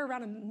guys carry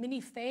around a mini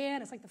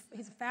fan? It's like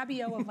he's a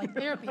Fabio of like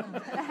therapy.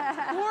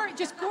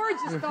 Just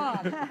gorgeous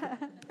dog.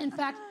 In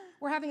fact,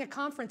 we're having a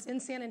conference in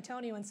San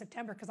Antonio in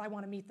September because I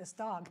want to meet this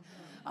dog.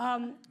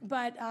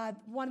 But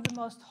one of the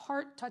most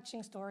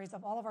heart-touching stories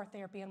of all of our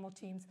therapy animal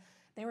teams,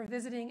 they were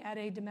visiting at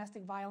a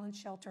domestic violence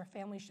shelter,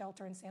 family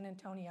shelter in San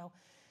Antonio,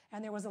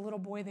 and there was a little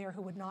boy there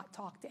who would not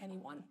talk to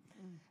anyone.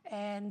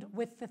 And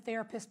with the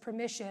therapist's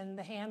permission,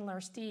 the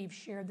handler, Steve,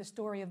 shared the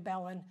story of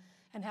Bellin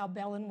and how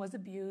Bellin was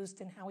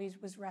abused and how he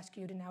was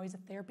rescued and now he's a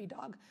therapy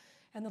dog.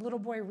 And the little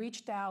boy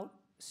reached out,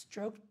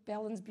 stroked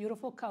Bellin's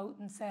beautiful coat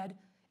and said,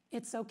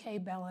 "It's okay,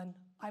 Bellin,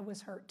 I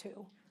was hurt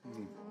too."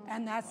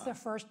 And that's the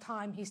first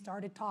time he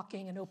started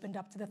talking and opened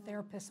up to the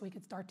therapist so he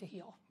could start to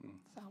heal.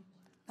 So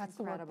That's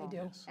the work they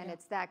Incredible. do. And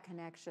it's that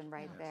connection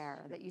right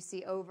there that you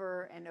see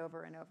over and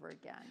over and over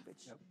again,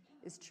 which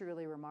is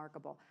truly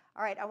remarkable.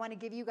 All right, I want to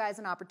give you guys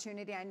an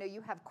opportunity. I know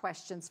you have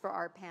questions for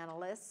our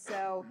panelists,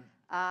 so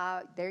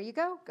there you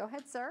go. Go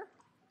ahead, sir.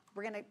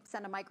 We're going to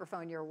send a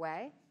microphone your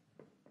way.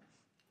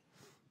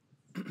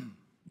 Been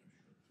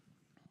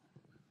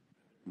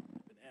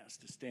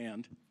asked to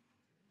stand.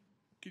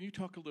 Can you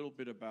talk a little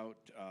bit about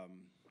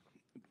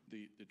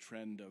the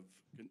trend of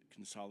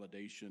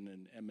consolidation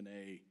and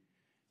M&A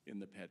in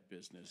the pet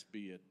business,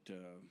 be it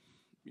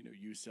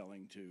you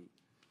selling to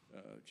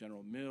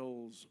General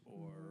Mills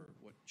or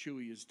what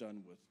Chewy has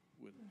done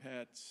with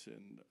pets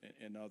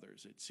and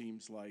others? It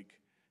seems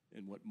like,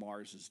 and what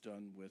Mars has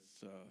done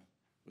with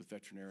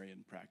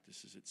veterinarian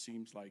practices, it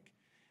seems like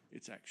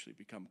it's actually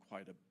become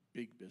quite a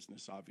big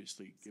business,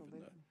 obviously,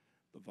 given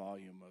the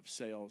volume of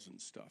sales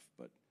and stuff.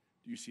 But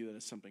do you see that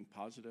as something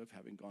positive,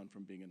 having gone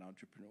from being an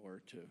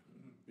entrepreneur to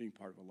being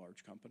part of a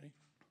large company?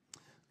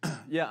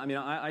 Yeah, I mean,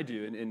 I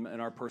do. In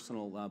our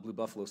personal Blue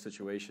Buffalo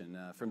situation,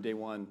 from day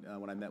one,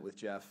 when I met with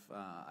Jeff,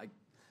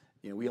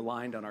 we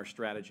aligned on our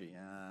strategy.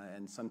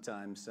 And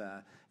sometimes,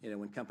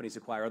 when companies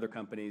acquire other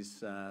companies,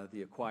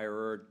 the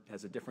acquirer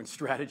has a different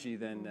strategy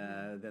than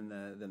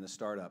the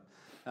startup.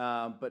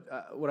 But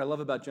what I love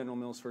about General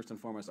Mills, first and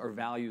foremost, our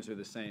values are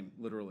the same,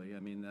 literally.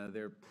 I mean,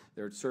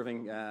 they're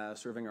serving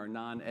our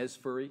non-as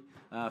furry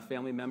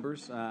family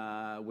members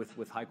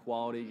with high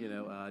quality,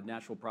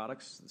 natural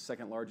products. The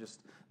second largest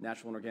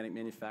natural and organic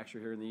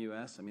manufacturer here in the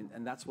U.S. I mean,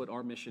 and that's what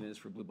our mission is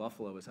for Blue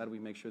Buffalo: is how do we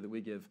make sure that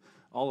we give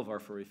all of our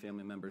furry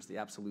family members the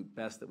absolute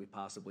best that we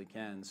possibly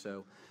can.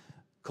 So,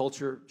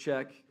 culture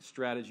check,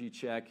 strategy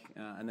check,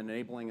 and then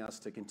enabling us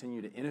to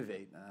continue to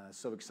innovate.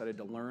 So excited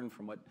to learn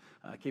from what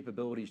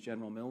capabilities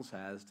General Mills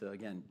has to,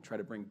 again, try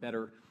to bring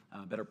better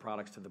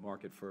products to the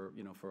market for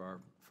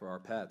our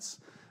pets.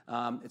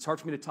 It's hard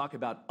for me to talk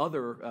about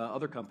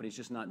other companies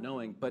just not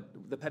knowing, but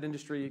the pet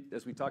industry,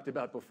 as we talked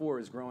about before,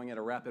 is growing at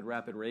a rapid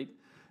rate.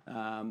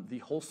 The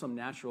wholesome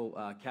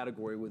natural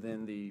category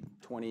within the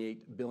 $28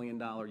 billion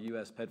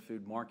U.S. pet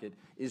food market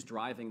is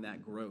driving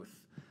that growth.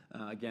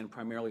 Again,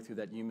 primarily through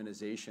that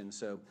humanization.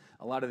 So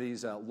a lot of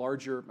these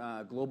larger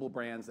global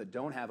brands that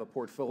don't have a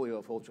portfolio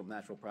of wholesome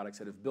natural products,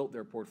 that have built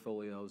their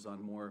portfolios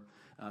on more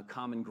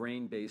common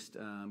grain-based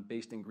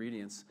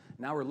ingredients,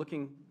 now we're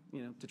looking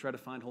to try to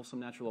find wholesome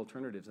natural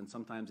alternatives, and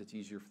sometimes it's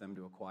easier for them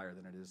to acquire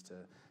than it is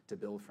to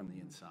build from the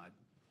inside.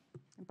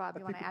 Bob,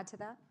 you want to add to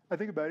that? I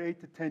think about 8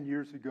 to 10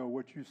 years ago,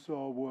 what you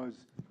saw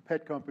was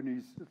pet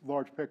companies,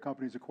 large pet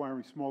companies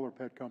acquiring smaller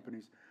pet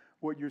companies.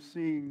 What you're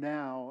seeing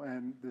now,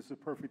 and this is a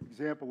perfect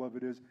example of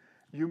it, is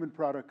human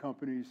product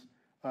companies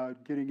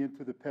getting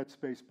into the pet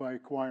space by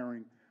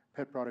acquiring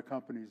pet product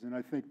companies. And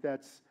I think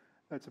that's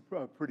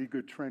a pretty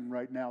good trend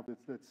right now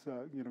that's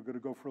going to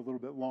go for a little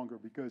bit longer,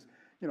 because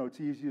it's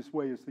the easiest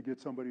way is to get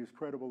somebody as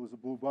credible as a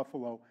Blue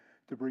Buffalo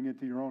to bring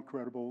into your own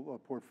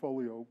credible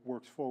portfolio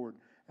works forward.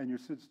 And you're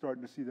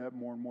starting to see that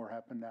more and more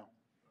happen now.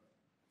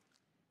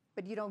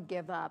 But you don't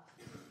give up,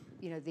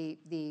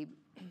 the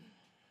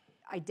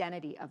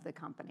identity of the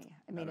company.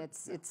 I mean,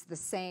 it's the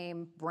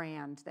same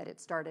brand that it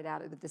started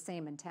out with, the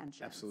same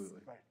intentions.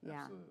 Absolutely. Right.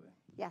 Yeah. Absolutely.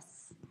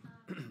 Yes.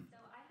 So I have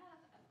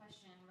a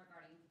question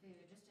regarding food,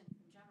 just in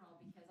general,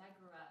 because I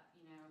grew up,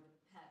 with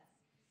pets,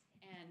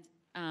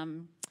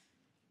 and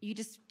you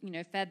just,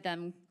 fed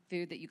them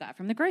food that you got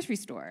from the grocery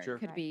store. Sure. It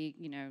could be,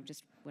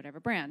 just whatever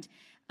brand.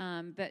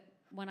 But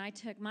when I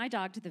took my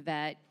dog to the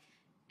vet,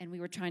 and we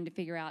were trying to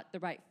figure out the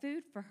right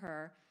food for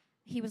her,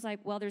 he was like,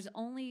 well, there's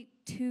only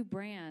 2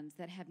 brands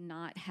that have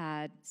not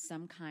had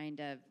some kind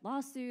of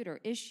lawsuit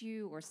or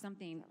issue or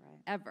something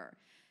ever.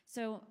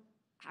 So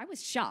I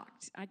was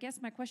shocked. I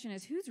guess my question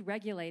is, who's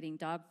regulating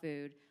dog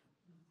food,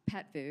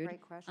 pet food?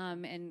 Great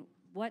question. And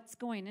what's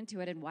going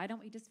into it, and why don't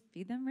we just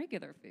feed them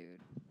regular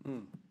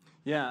food?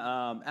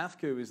 Yeah,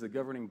 AFCO is the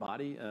governing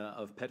body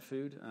of pet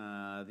food,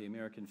 the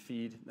American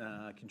Feed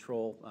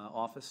Control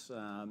Office.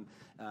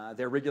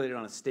 They're regulated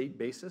on a state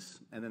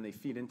basis, and then they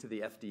feed into the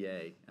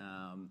FDA.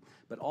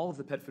 But all of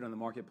the pet food on the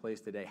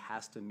marketplace today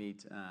has to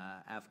meet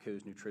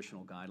AFCO's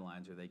nutritional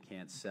guidelines, or they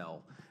can't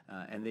sell.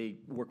 And they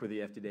work with the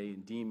FDA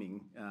in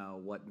deeming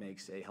what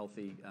makes a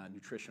healthy,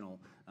 nutritional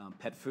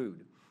pet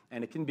food.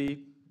 And it can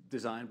be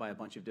designed by a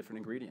bunch of different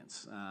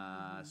ingredients.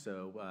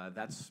 So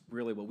that's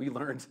really what we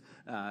learned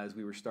as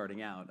we were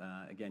starting out.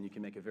 Again, you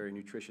can make a very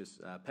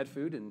nutritious pet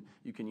food, and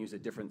you can use a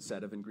different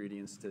set of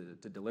ingredients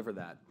to deliver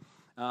that.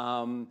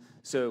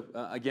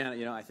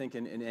 Again, I think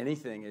in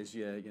anything, as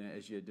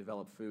you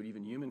develop food,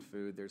 even human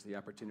food, there's the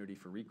opportunity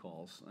for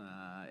recalls,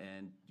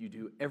 and you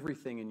do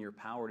everything in your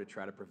power to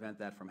try to prevent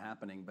that from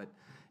happening. But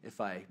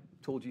if I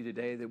told you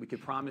today that we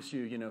could promise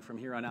you, from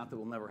here on out that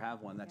we'll never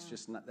have one, that's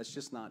just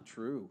not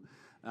true.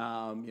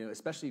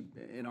 Especially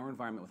in our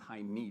environment with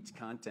high meat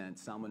content,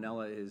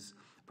 salmonella is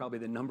probably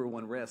the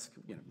 #1 risk,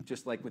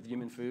 just like with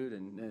human food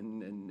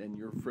and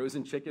your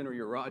frozen chicken or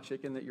your raw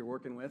chicken that you're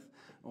working with,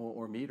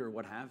 or meat or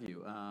what have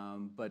you.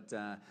 But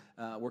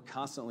we're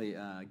constantly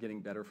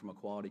getting better from a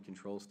quality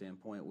control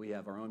standpoint. We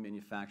have our own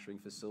manufacturing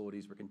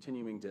facilities. We're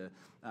continuing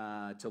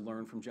to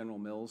learn from General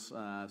Mills.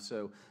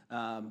 So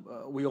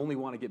we only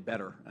want to get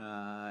better.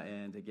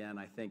 And again,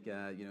 I think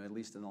at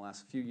least in the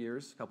last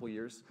couple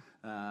years,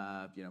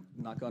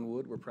 knock on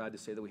wood, we're proud to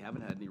say that we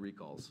haven't had any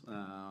recalls. Where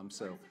does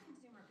the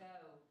consumer go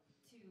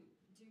to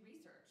do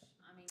research?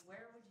 I mean,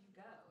 where would you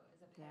go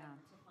as a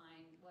parent to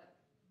find what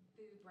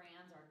food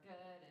brands are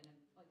good, and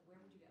where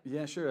would you go?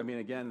 Yeah, sure. I mean,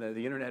 again,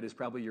 the internet is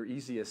probably your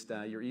easiest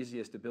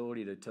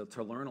ability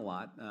to learn a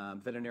lot.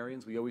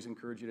 Veterinarians, we always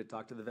encourage you to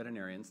talk to the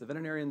veterinarians. The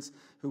veterinarians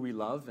who we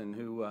love and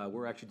who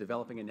we're actually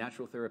developing a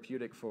natural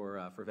therapeutic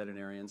for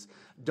veterinarians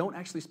don't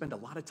actually spend a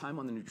lot of time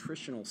on the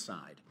nutritional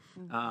side.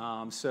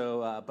 But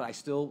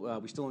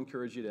we still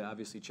encourage you to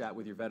obviously chat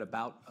with your vet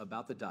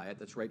about the diet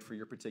that's right for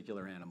your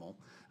particular animal.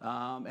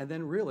 And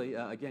then really,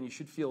 again, you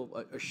should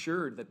feel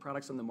assured that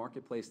products on the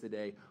marketplace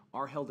today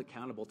are held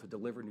accountable to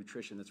deliver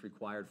nutrition that's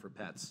required for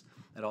pets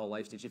at all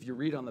life stages. If you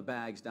read on the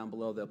bags down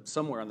below,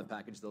 somewhere on the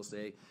package, they'll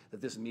say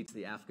that this meets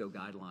the AFCO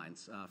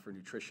guidelines for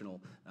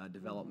nutritional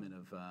development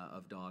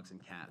of dogs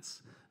and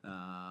cats.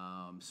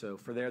 So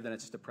for there, then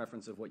it's just a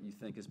preference of what you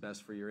think is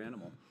best for your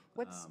animal.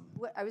 What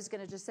I was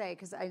going to just say,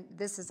 because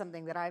this is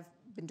something that I've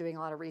been doing a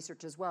lot of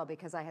research as well,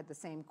 because I had the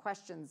same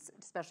questions,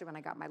 especially when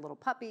I got my little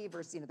puppy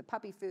versus the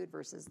puppy food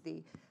versus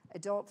the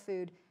adult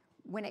food.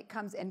 When it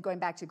comes, and going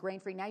back to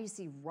grain-free, now you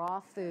see raw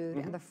food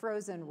and the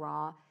frozen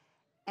raw.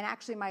 And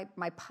actually,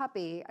 my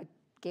puppy, I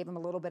gave him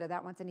a little bit of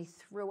that once, and he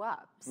threw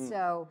up.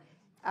 So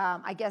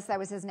I guess that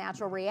was his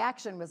natural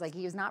reaction, was like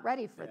he was not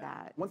ready for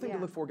that. One thing to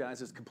look for,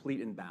 guys, is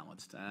complete and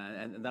balanced.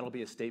 And that'll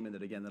be a statement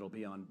that'll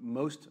be on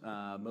most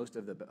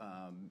of the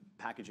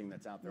packaging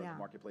that's out there in the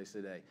marketplace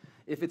today.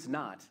 If it's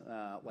not,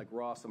 like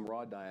some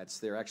raw diets,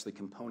 they're actually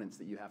components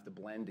that you have to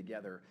blend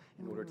together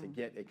in order to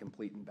get a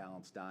complete and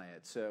balanced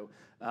diet. So,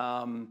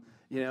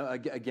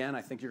 again,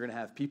 I think you're going to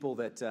have people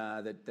that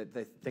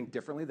think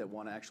differently, that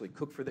want to actually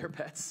cook for their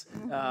pets,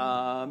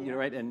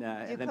 right, and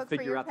then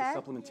figure out the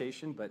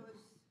supplementation. But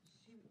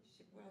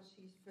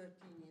she's 13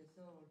 years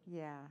old.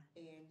 Yeah.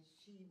 And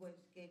she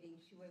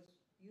was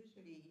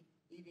usually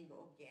eating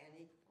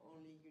organic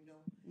only,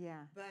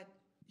 Yeah. But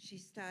she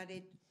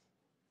started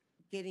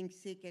getting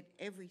sick at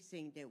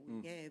everything that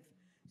we gave,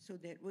 so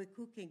that we're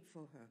cooking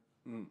for her.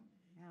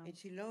 Yeah. And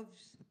she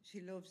loves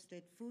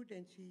that food,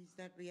 and she's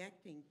not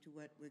reacting to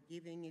what we're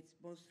giving. It's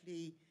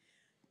mostly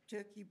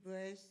turkey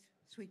breast,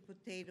 sweet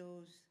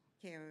potatoes,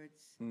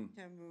 carrots,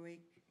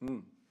 turmeric,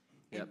 and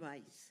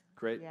rice.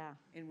 Great. Yeah.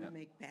 And we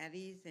make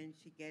patties, and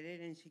she get it,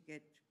 and she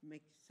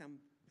make some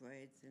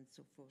breads and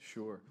so forth.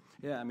 Sure.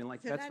 Yeah, I mean,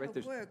 like, It's that's a right. lot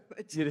of work, but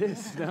It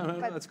is. No,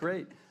 that's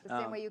great.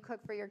 The same way you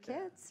cook for your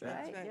kids,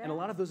 right? right. Yeah. And a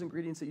lot of those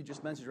ingredients that you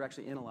just mentioned are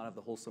actually in a lot of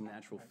the wholesome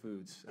natural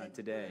foods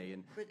today.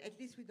 And but at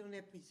least we don't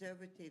have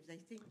preservatives. I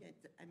think that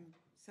I'm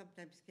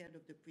sometimes scared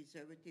of the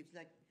preservatives,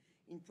 like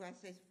in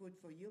processed food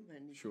for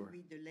humans. If Sure. you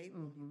read the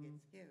label, you get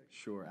scared.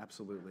 sure,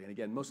 absolutely. And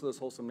again, most of those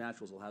wholesome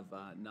naturals will have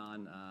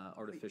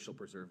non-artificial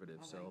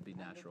preservatives, so All it'll be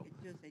right. I natural. look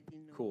at yours, I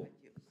didn't know Cool.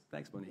 about yours.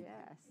 Thanks, Monique.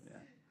 Yes. Yeah.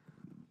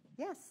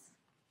 Yes.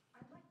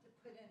 I'd like to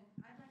put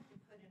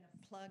in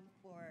a plug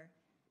for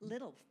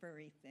little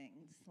furry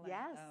things like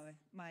Yes.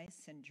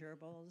 mice and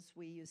gerbils.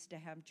 We used to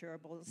have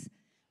gerbils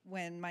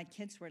when my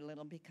kids were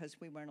little because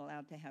we weren't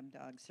allowed to have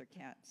dogs or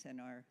cats in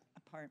our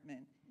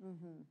apartment.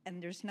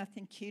 And there's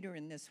nothing cuter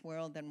in this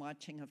world than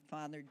watching a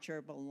father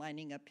gerbil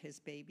lining up his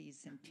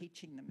babies and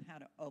teaching them how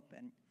to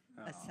open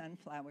a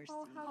sunflower seed.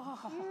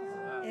 How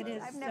cute. It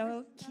is I've so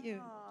never-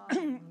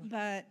 cute.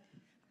 But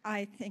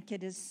I think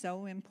it is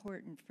so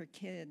important for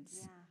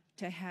kids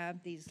to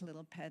have these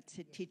little pets.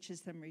 It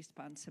teaches them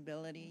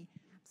responsibility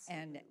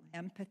and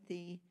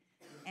empathy.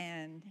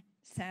 And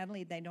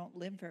sadly, they don't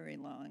live very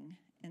long.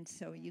 And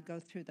so you go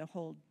through the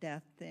whole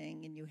death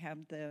thing, and you have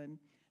the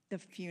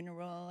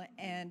funeral,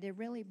 and it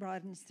really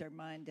broadens their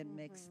mind and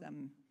makes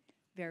them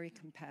very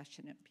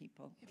compassionate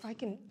people. If I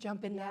can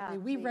jump in, Yeah, Natalie,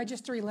 we please.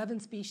 register 11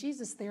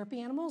 species as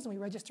therapy animals, and we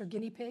register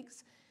guinea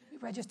pigs, we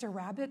register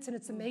rabbits, and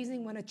it's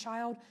amazing when a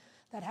child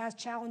that has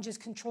challenges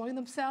controlling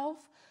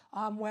themselves,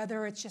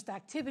 whether it's just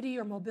activity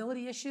or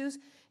mobility issues,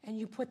 and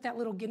you put that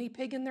little guinea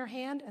pig in their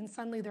hand, and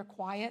suddenly they're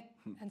quiet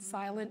and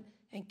silent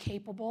and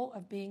capable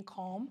of being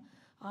calm.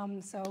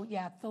 So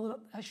yeah,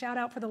 a shout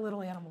out for the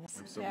little animals.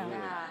 Absolutely.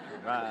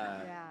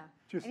 Yeah. Yeah.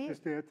 Just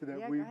to add to that,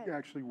 yeah, we go ahead.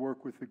 actually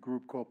work with a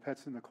group called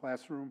Pets in the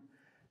Classroom,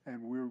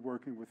 and we're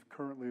working with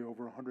currently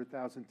over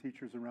 100,000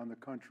 teachers around the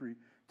country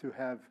to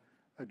have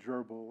a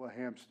gerbil, a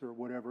hamster,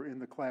 whatever, in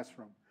the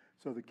classroom.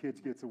 So the kids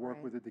get to work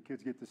Right. with it. The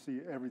kids get to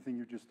see everything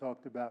you just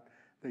talked about.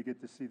 They get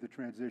to see the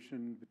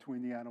transition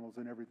between the animals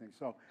and everything.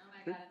 So, Oh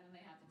my God, and then they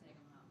have to take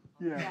them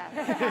home.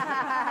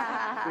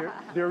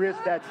 yeah, there is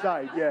that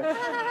side. Yes,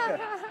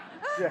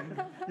 yeah.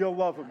 You'll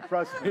love them.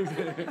 Trust me.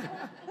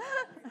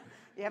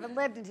 You haven't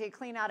lived until you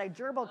clean out a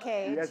gerbil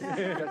cage. Yes,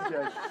 yes,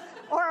 yes.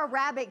 Or a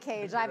rabbit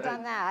cage. I've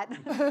done that.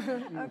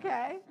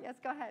 Okay. Yes,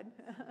 go ahead.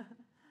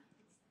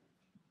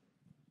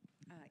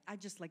 I'd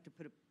just like to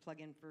put a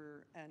plug in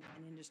for an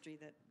industry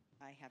that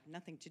I have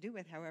nothing to do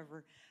with.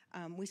 However,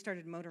 we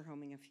started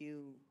motorhoming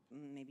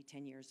maybe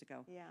 10 years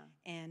ago. Yeah.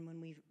 And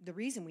the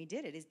reason we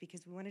did it is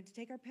because we wanted to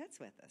take our pets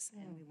with us,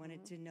 and we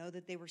wanted to know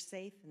that they were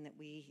safe and that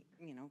we,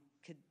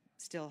 could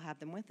still have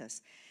them with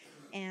us.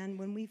 And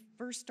when we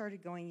first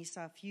started going, you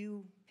saw a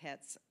few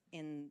pets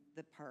in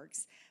the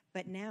parks,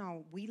 but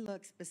now we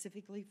look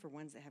specifically for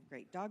ones that have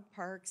great dog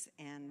parks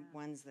and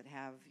ones that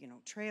have,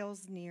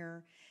 trails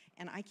near.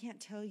 And I can't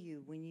tell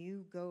you, when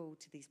you go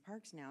to these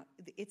parks now,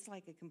 it's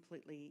like a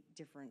completely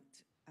different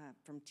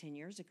from 10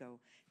 years ago.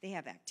 They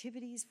have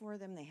activities for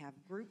them. They have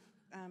group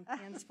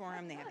pins for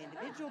them. They have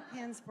individual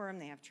pins for them.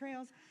 They have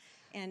trails.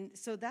 And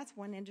so that's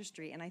one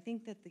industry. And I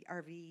think that the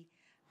RV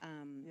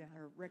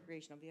or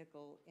recreational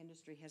vehicle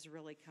industry has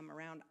really come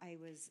around.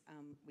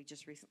 We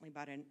just recently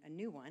bought a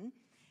new one.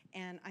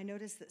 And I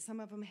noticed that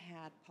some of them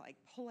had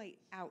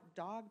pull-out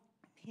dog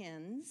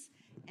pins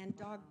and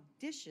dog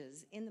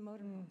dishes in the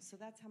motorhome. So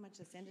that's how much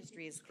this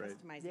industry is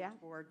customizing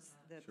towards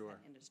the pet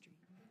industry.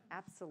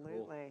 Absolutely.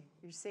 Cool.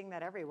 You're seeing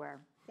that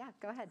everywhere. Yeah,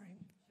 go ahead.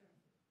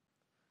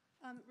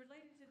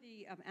 Related to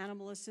the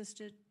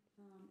animal-assisted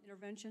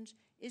interventions,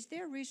 is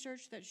there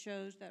research that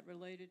shows that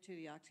related to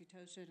the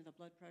oxytocin and the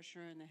blood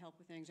pressure and the help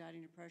with anxiety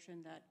and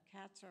depression that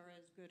cats are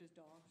as good as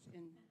dogs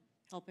in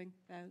helping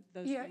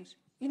those things?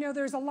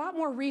 There's a lot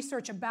more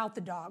research about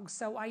the dogs,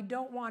 so I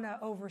don't want to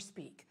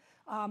overspeak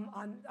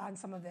on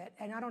some of it.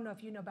 And I don't know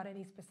if you know about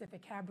any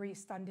specific HABRI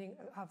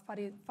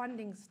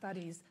funded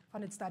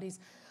studies,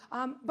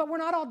 but we're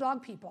not all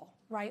dog people,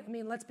 right? I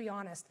mean, let's be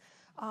honest.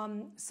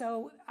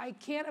 So I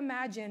can't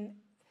imagine.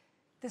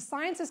 The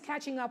science is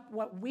catching up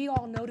what we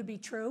all know to be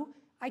true.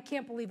 I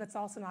can't believe it's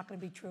also not going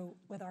to be true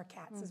with our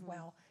cats as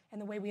well,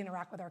 and the way we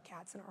interact with our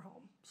cats in our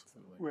home.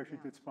 Absolutely. We actually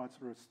did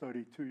sponsor a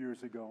study 2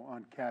 years ago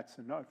on cats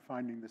and not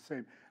finding the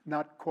same,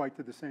 not quite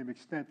to the same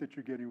extent that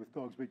you're getting with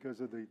dogs because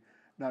of the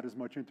not as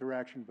much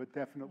interaction, but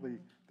definitely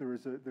there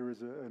is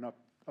an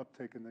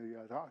uptake in the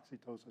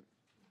oxytocin.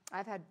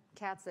 I've had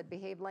cats that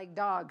behave like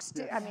dogs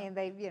too. Yes. I mean,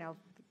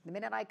 the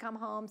minute I come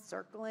home,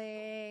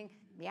 circling,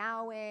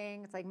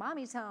 meowing, it's like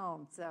mommy's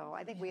home. So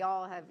I think we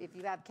all have, if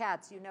you have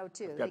cats, you know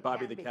too. I've got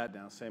Bobby the cat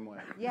now, same way.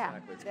 Yeah.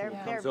 Exactly.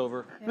 Comes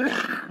over,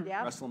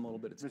 wrestle him a little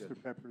bit, it's Mr.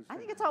 good. Peppers. I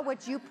think it's all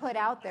what you put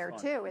out there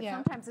too.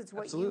 Sometimes it's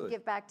what you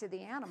give back to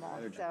the animal.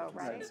 So,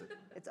 right?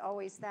 It's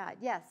always that.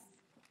 Yes.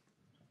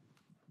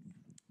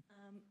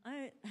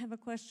 I have a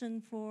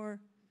question for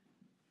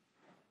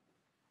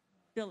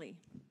Billy.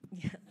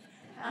 Yes.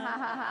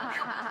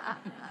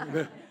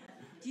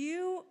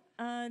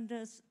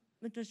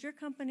 Does your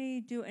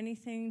company do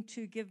anything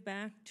to give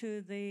back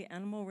to the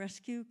animal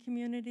rescue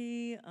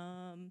community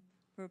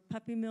for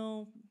puppy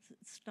mill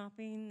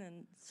stopping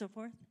and so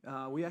forth?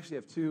 We actually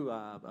have two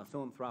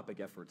philanthropic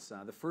efforts.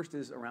 The first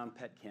is around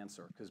pet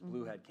cancer, because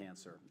Blue had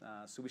cancer.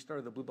 So we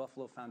started the Blue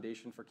Buffalo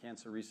Foundation for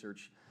Cancer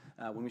Research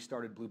when we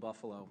started Blue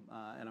Buffalo.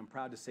 And I'm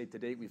proud to say to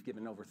date we've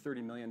given over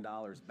 $30 million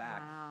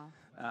back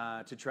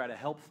to try to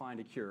help find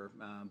a cure,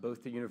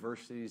 both to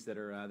universities that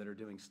are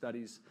doing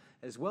studies,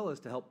 as well as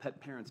to help pet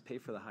parents pay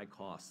for the high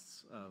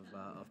costs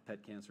of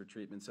pet cancer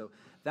treatment. So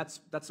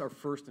that's our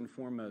first and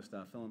foremost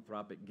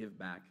philanthropic give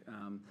back.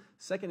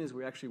 Second is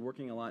we're actually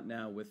working a lot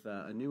now with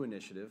a new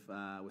initiative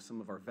with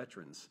some of our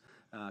veterans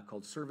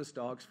called Service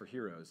Dogs for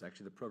Heroes.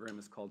 Actually, the program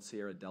is called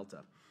Sierra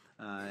Delta.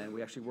 And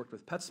we actually worked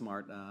with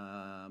PetSmart,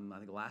 I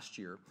think last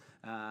year,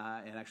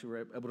 and actually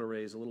were able to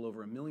raise a little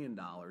over $1 million.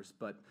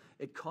 But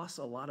it costs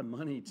a lot of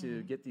money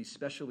to get these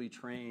specially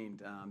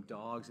trained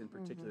dogs in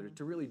particular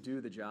to really do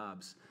the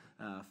jobs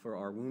for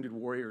our wounded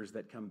warriors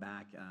that come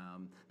back,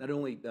 not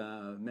only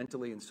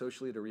mentally and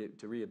socially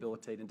to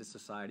rehabilitate into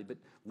society, but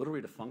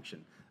literally to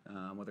function,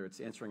 whether it's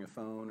answering a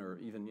phone or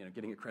even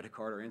getting a credit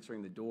card or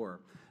answering the door.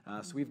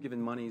 So we've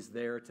given monies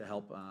there to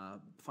help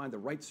find the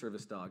right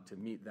service dog to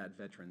meet that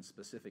veteran's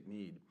specific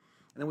need.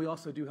 And then we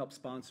also do help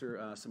sponsor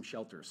some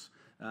shelters.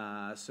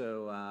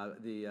 So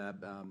the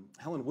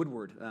Helen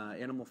Woodward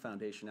Animal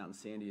Foundation out in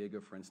San Diego,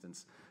 for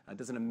instance,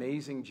 does an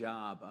amazing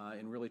job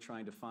in really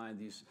trying to find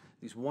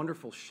these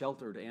wonderful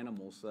sheltered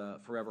animals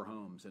forever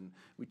homes. And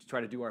we try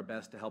to do our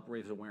best to help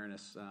raise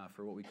awareness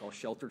for what we call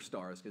shelter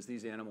stars, because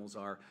these animals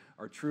are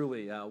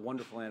truly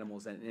wonderful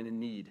animals and in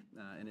need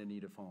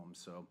of homes.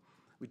 So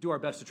we do our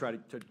best to try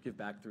to give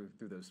back through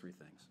those three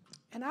things.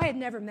 And I had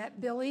never met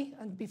Billy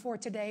before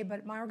today,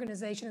 but my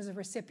organization is a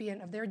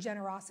recipient of their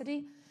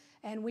generosity,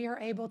 and we are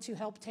able to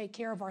help take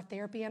care of our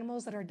therapy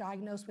animals that are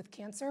diagnosed with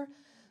cancer.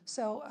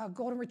 So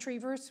golden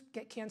retrievers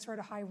get cancer at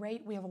a high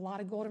rate. We have a lot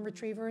of golden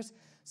retrievers.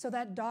 So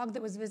that dog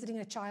that was visiting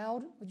a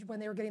child when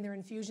they were getting their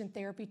infusion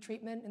therapy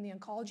treatment in the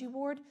oncology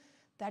ward,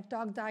 that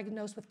dog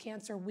diagnosed with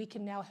cancer, we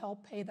can now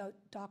help pay the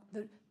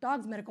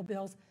dog's medical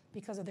bills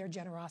because of their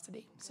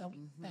generosity. So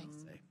thanks.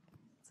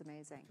 It's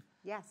amazing.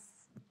 Yes.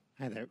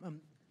 Hi there.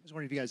 I was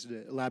wondering if you guys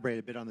would elaborate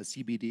a bit on the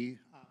CBD.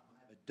 I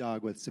have a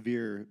dog with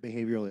severe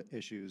behavioral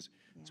issues.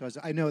 So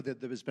I know that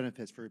there's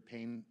benefits for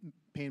pain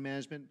pain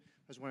management. I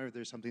was wondering if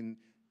there's something,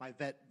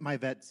 my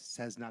vet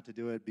says not to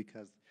do it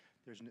because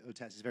there's no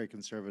test. He's very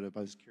conservative.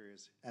 I was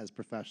curious, as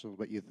professionals,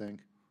 what you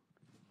think.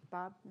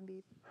 Bob,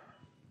 maybe?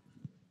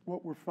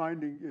 What we're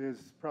finding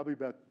is probably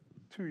about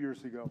 2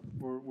 years ago,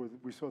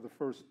 we saw the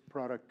first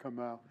product come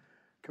out.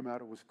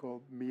 It was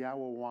called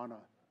Meowawana.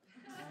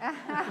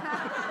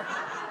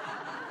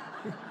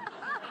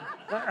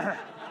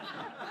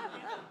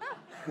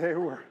 They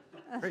were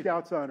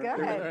scouts on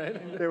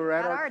it. They were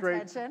at our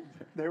trade.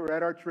 They were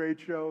at our trade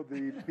show.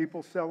 The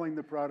people selling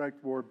the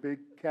product wore big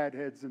cat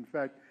heads. In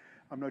fact,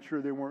 I'm not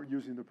sure they weren't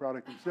using the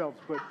product themselves,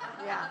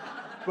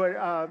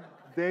 but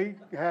they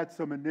had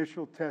some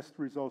initial test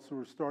results that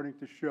were starting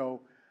to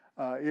show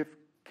if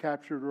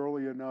captured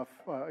early enough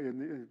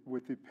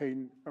with the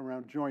pain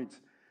around joints,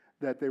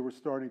 that they were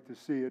starting to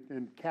see it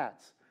in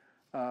cats.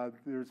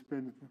 There's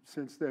been,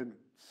 since then,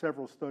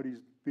 several studies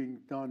being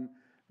done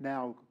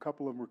now. A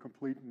couple of them are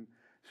complete and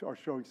are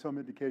showing some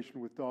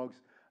indication with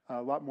dogs.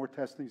 A lot more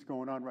testing is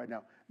going on right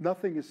now.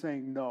 Nothing is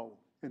saying no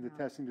in the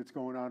testing that's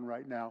going on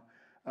right now.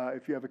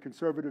 If you have a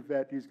conservative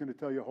vet, he's going to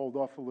tell you hold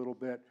off a little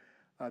bit.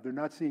 They're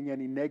not seeing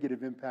any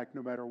negative impact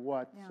no matter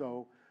what,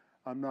 so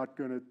I'm not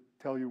going to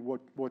tell you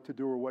what to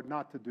do or what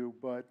not to do,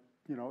 but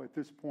at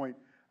this point,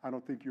 I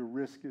don't think your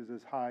risk is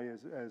as high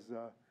as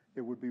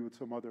it would be with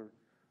some other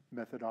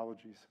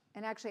methodologies.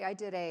 And actually, I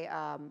did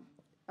a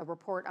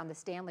report on the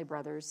Stanley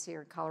brothers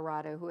here in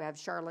Colorado who have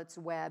Charlotte's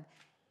Web,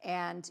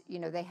 and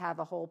they have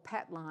a whole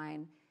pet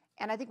line.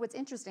 And I think what's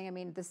interesting, I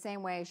mean, the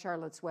same way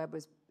Charlotte's Web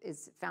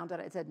is found out,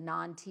 it's a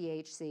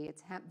non-THC,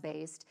 it's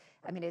hemp-based.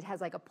 I mean, it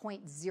has like a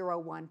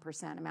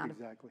 0.01% amount of,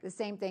 the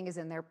same thing is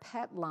in their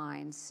pet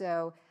line.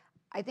 So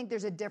I think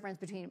there's a difference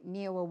between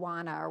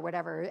Meowawana or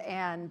whatever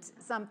and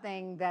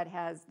something that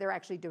they're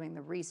actually doing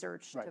the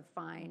research to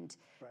find,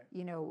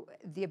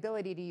 the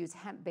ability to use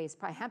hemp-based.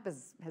 Hemp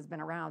has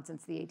been around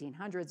since the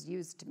 1800s,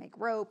 used to make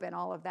rope and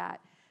all of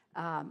that.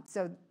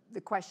 So the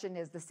question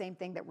is the same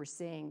thing that we're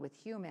seeing with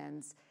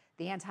humans,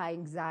 the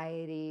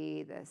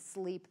anti-anxiety, the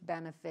sleep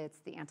benefits,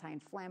 the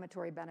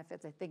anti-inflammatory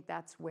benefits. I think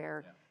that's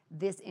where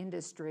this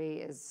industry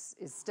is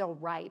still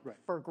ripe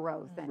for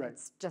growth, and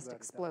it's just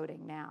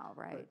exploding now,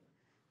 right?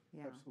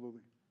 Yeah.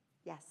 Absolutely.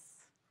 Yes.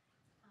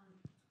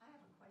 I have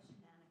a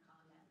question and a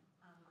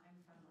comment.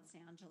 I'm from Los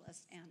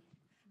Angeles, and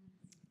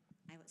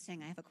I was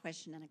saying I have a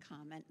question and a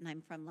comment, and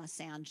I'm from Los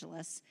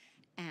Angeles,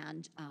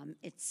 and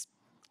it's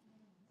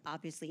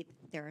obviously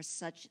there are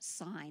such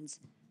signs,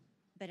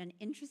 but an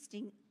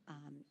interesting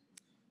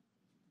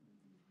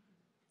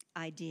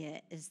idea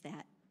is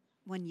that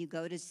when you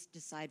go to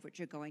decide what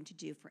you're going to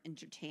do for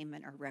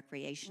entertainment or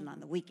recreation on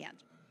the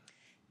weekend,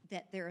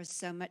 that there is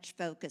so much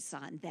focus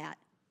on that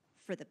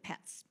for the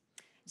pets.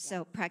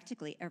 So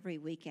practically every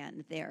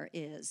weekend there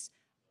is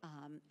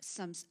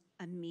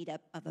a meetup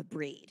of a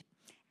breed.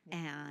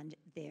 And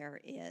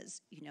there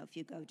is, if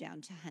you go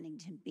down to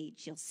Huntington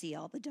Beach, you'll see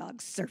all the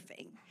dogs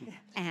surfing.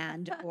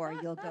 Or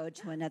you'll go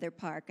to another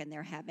park and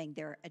they're having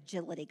their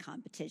agility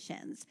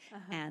competitions.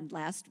 And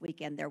last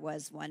weekend there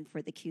was one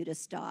for the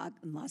cutest dog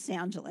in Los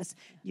Angeles.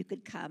 You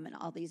could come and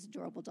all these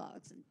adorable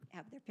dogs and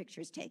have their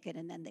pictures taken,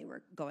 and then they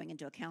were going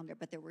into a calendar.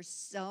 But there were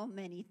so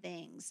many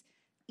things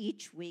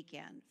each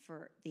weekend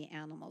for the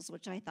animals,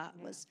 which I thought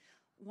was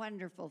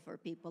wonderful for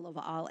people of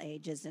all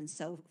ages and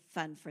so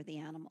fun for the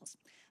animals.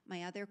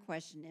 My other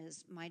question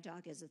is, my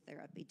dog is a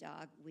therapy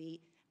dog.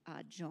 We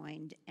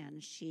joined,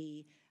 and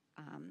she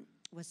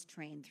was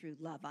trained through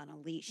Love on a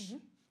Leash.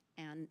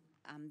 And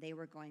they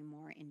were going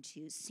more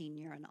into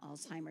senior and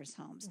Alzheimer's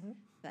homes.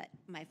 But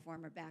my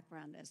former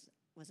background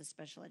was a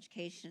special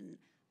education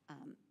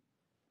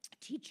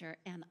teacher,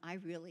 and I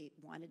really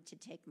wanted to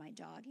take my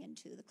dog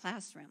into the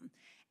classroom.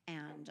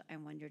 And I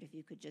wondered if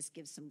you could just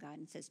give some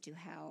guidance as to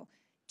how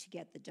to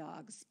get the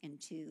dogs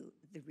into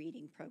the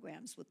reading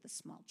programs with the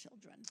small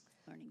children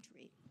learning to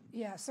read.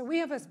 Yeah, so we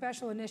have a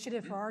special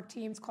initiative for our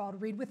teams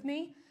called Read With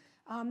Me.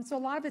 So a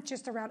lot of it's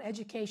just around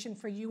education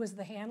for you as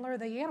the handler.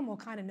 The animal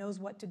kind of knows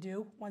what to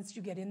do once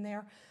you get in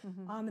there.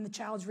 And the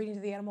child's reading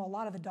to the animal. A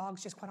lot of the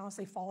dogs just quite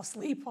honestly fall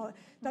asleep. It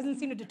doesn't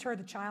seem to deter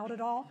the child at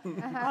all.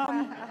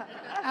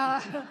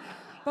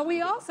 But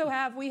we also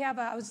have, we have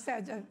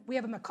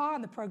a macaw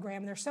in the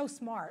program, and they're so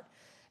smart.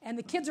 And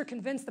the kids are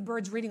convinced the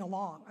bird's reading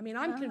along. I mean,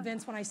 I'm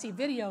convinced when I see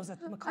videos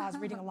that the macaw's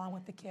reading along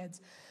with the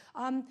kids.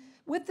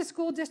 With the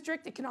school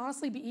district, it can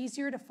honestly be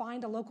easier to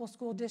find a local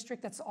school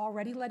district that's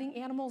already letting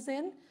animals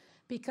in,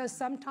 because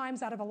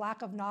sometimes out of a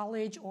lack of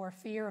knowledge or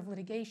fear of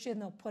litigation,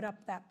 they'll put up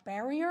that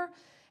barrier,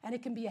 and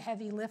it can be a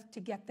heavy lift to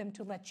get them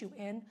to let you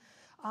in.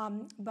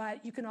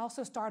 But you can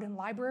also start in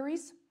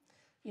libraries,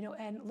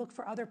 and look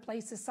for other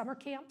places, summer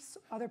camps,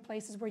 other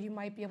places where you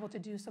might be able to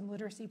do some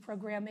literacy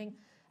programming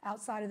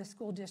outside of the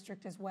school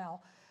district as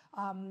well.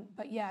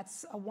 But yeah,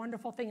 it's a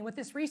wonderful thing. And with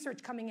this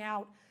research coming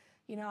out,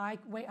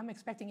 I'm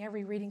expecting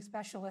every reading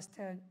specialist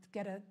to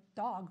get a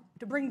dog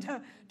to bring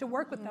to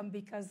work with them,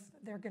 because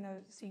they're going to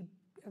see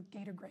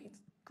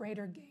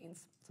greater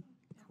gains. So,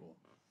 yeah. Cool.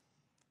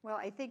 Well,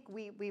 I think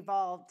we've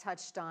all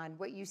touched on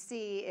what you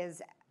see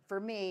is, for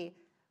me,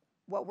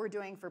 what we're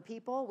doing for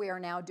people, we are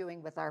now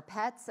doing with our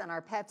pets, and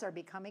our pets are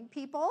becoming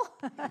people,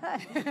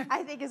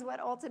 I think is what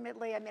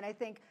ultimately, I mean, I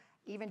think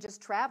even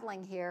just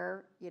traveling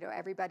here,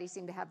 everybody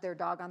seemed to have their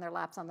dog on their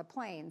laps on the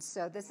plane.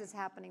 So this is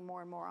happening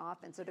more and more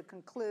often. So to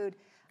conclude,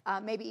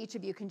 maybe each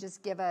of you can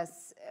just give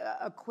us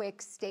a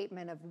quick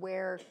statement of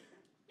where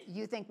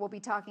you think we'll be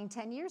talking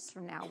 10 years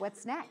from now.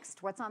 What's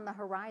next? What's on the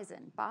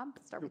horizon? Bob,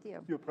 start with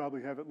you. You'll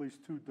probably have at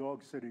least 2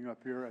 dogs sitting up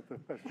here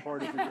as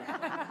part of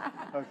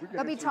the...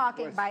 They'll be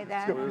talking by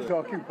then. They'll be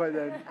talking by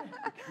then,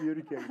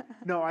 communicating.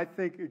 No, I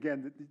think,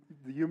 again,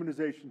 the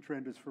humanization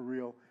trend is for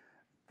real.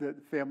 The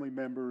family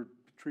member,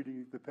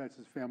 treating the pets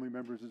as family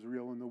members is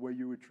real, and the way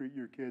you would treat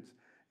your kids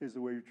is the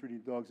way you're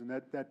treating dogs. And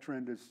that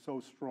trend is so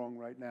strong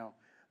right now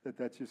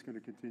that's just going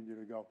to continue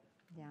to go.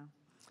 Yeah.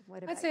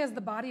 I'd say as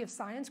the body of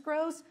science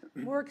grows,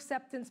 more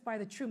acceptance by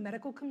the true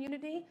medical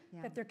community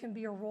that there can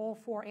be a role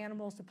for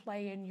animals to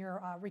play in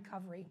your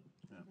recovery.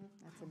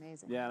 That's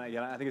amazing. Yeah, and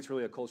I think it's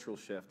really a cultural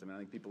shift. I mean, I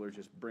think people are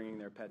just bringing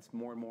their pets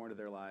more and more into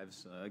their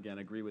lives. Again,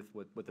 I agree with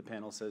what the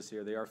panel says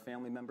here. They are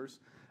family members.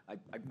 I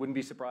wouldn't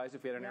be surprised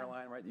if we had an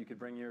airline, right, that you could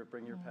bring your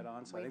pet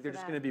on. So I think they're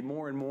just going to be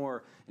more and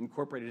more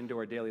incorporated into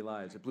our daily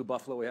lives. At Blue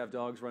Buffalo, we have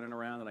dogs running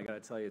around, and I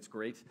got to tell you, it's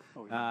great.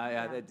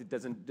 It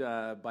doesn't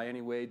by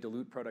any way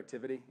dilute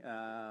productivity.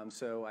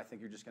 So I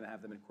think you're just going to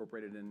have them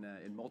incorporated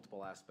in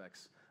multiple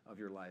aspects of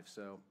your life.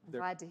 So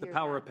glad to the hear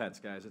power that. of pets,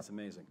 guys, it's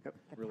amazing. The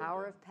Really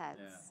power good. of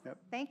pets. Yeah.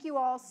 Thank you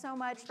all so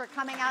much for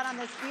coming out on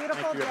this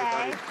beautiful Thank you,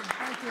 day.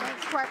 everybody.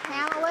 Thanks to our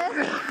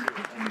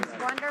panelists. It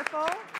was wonderful.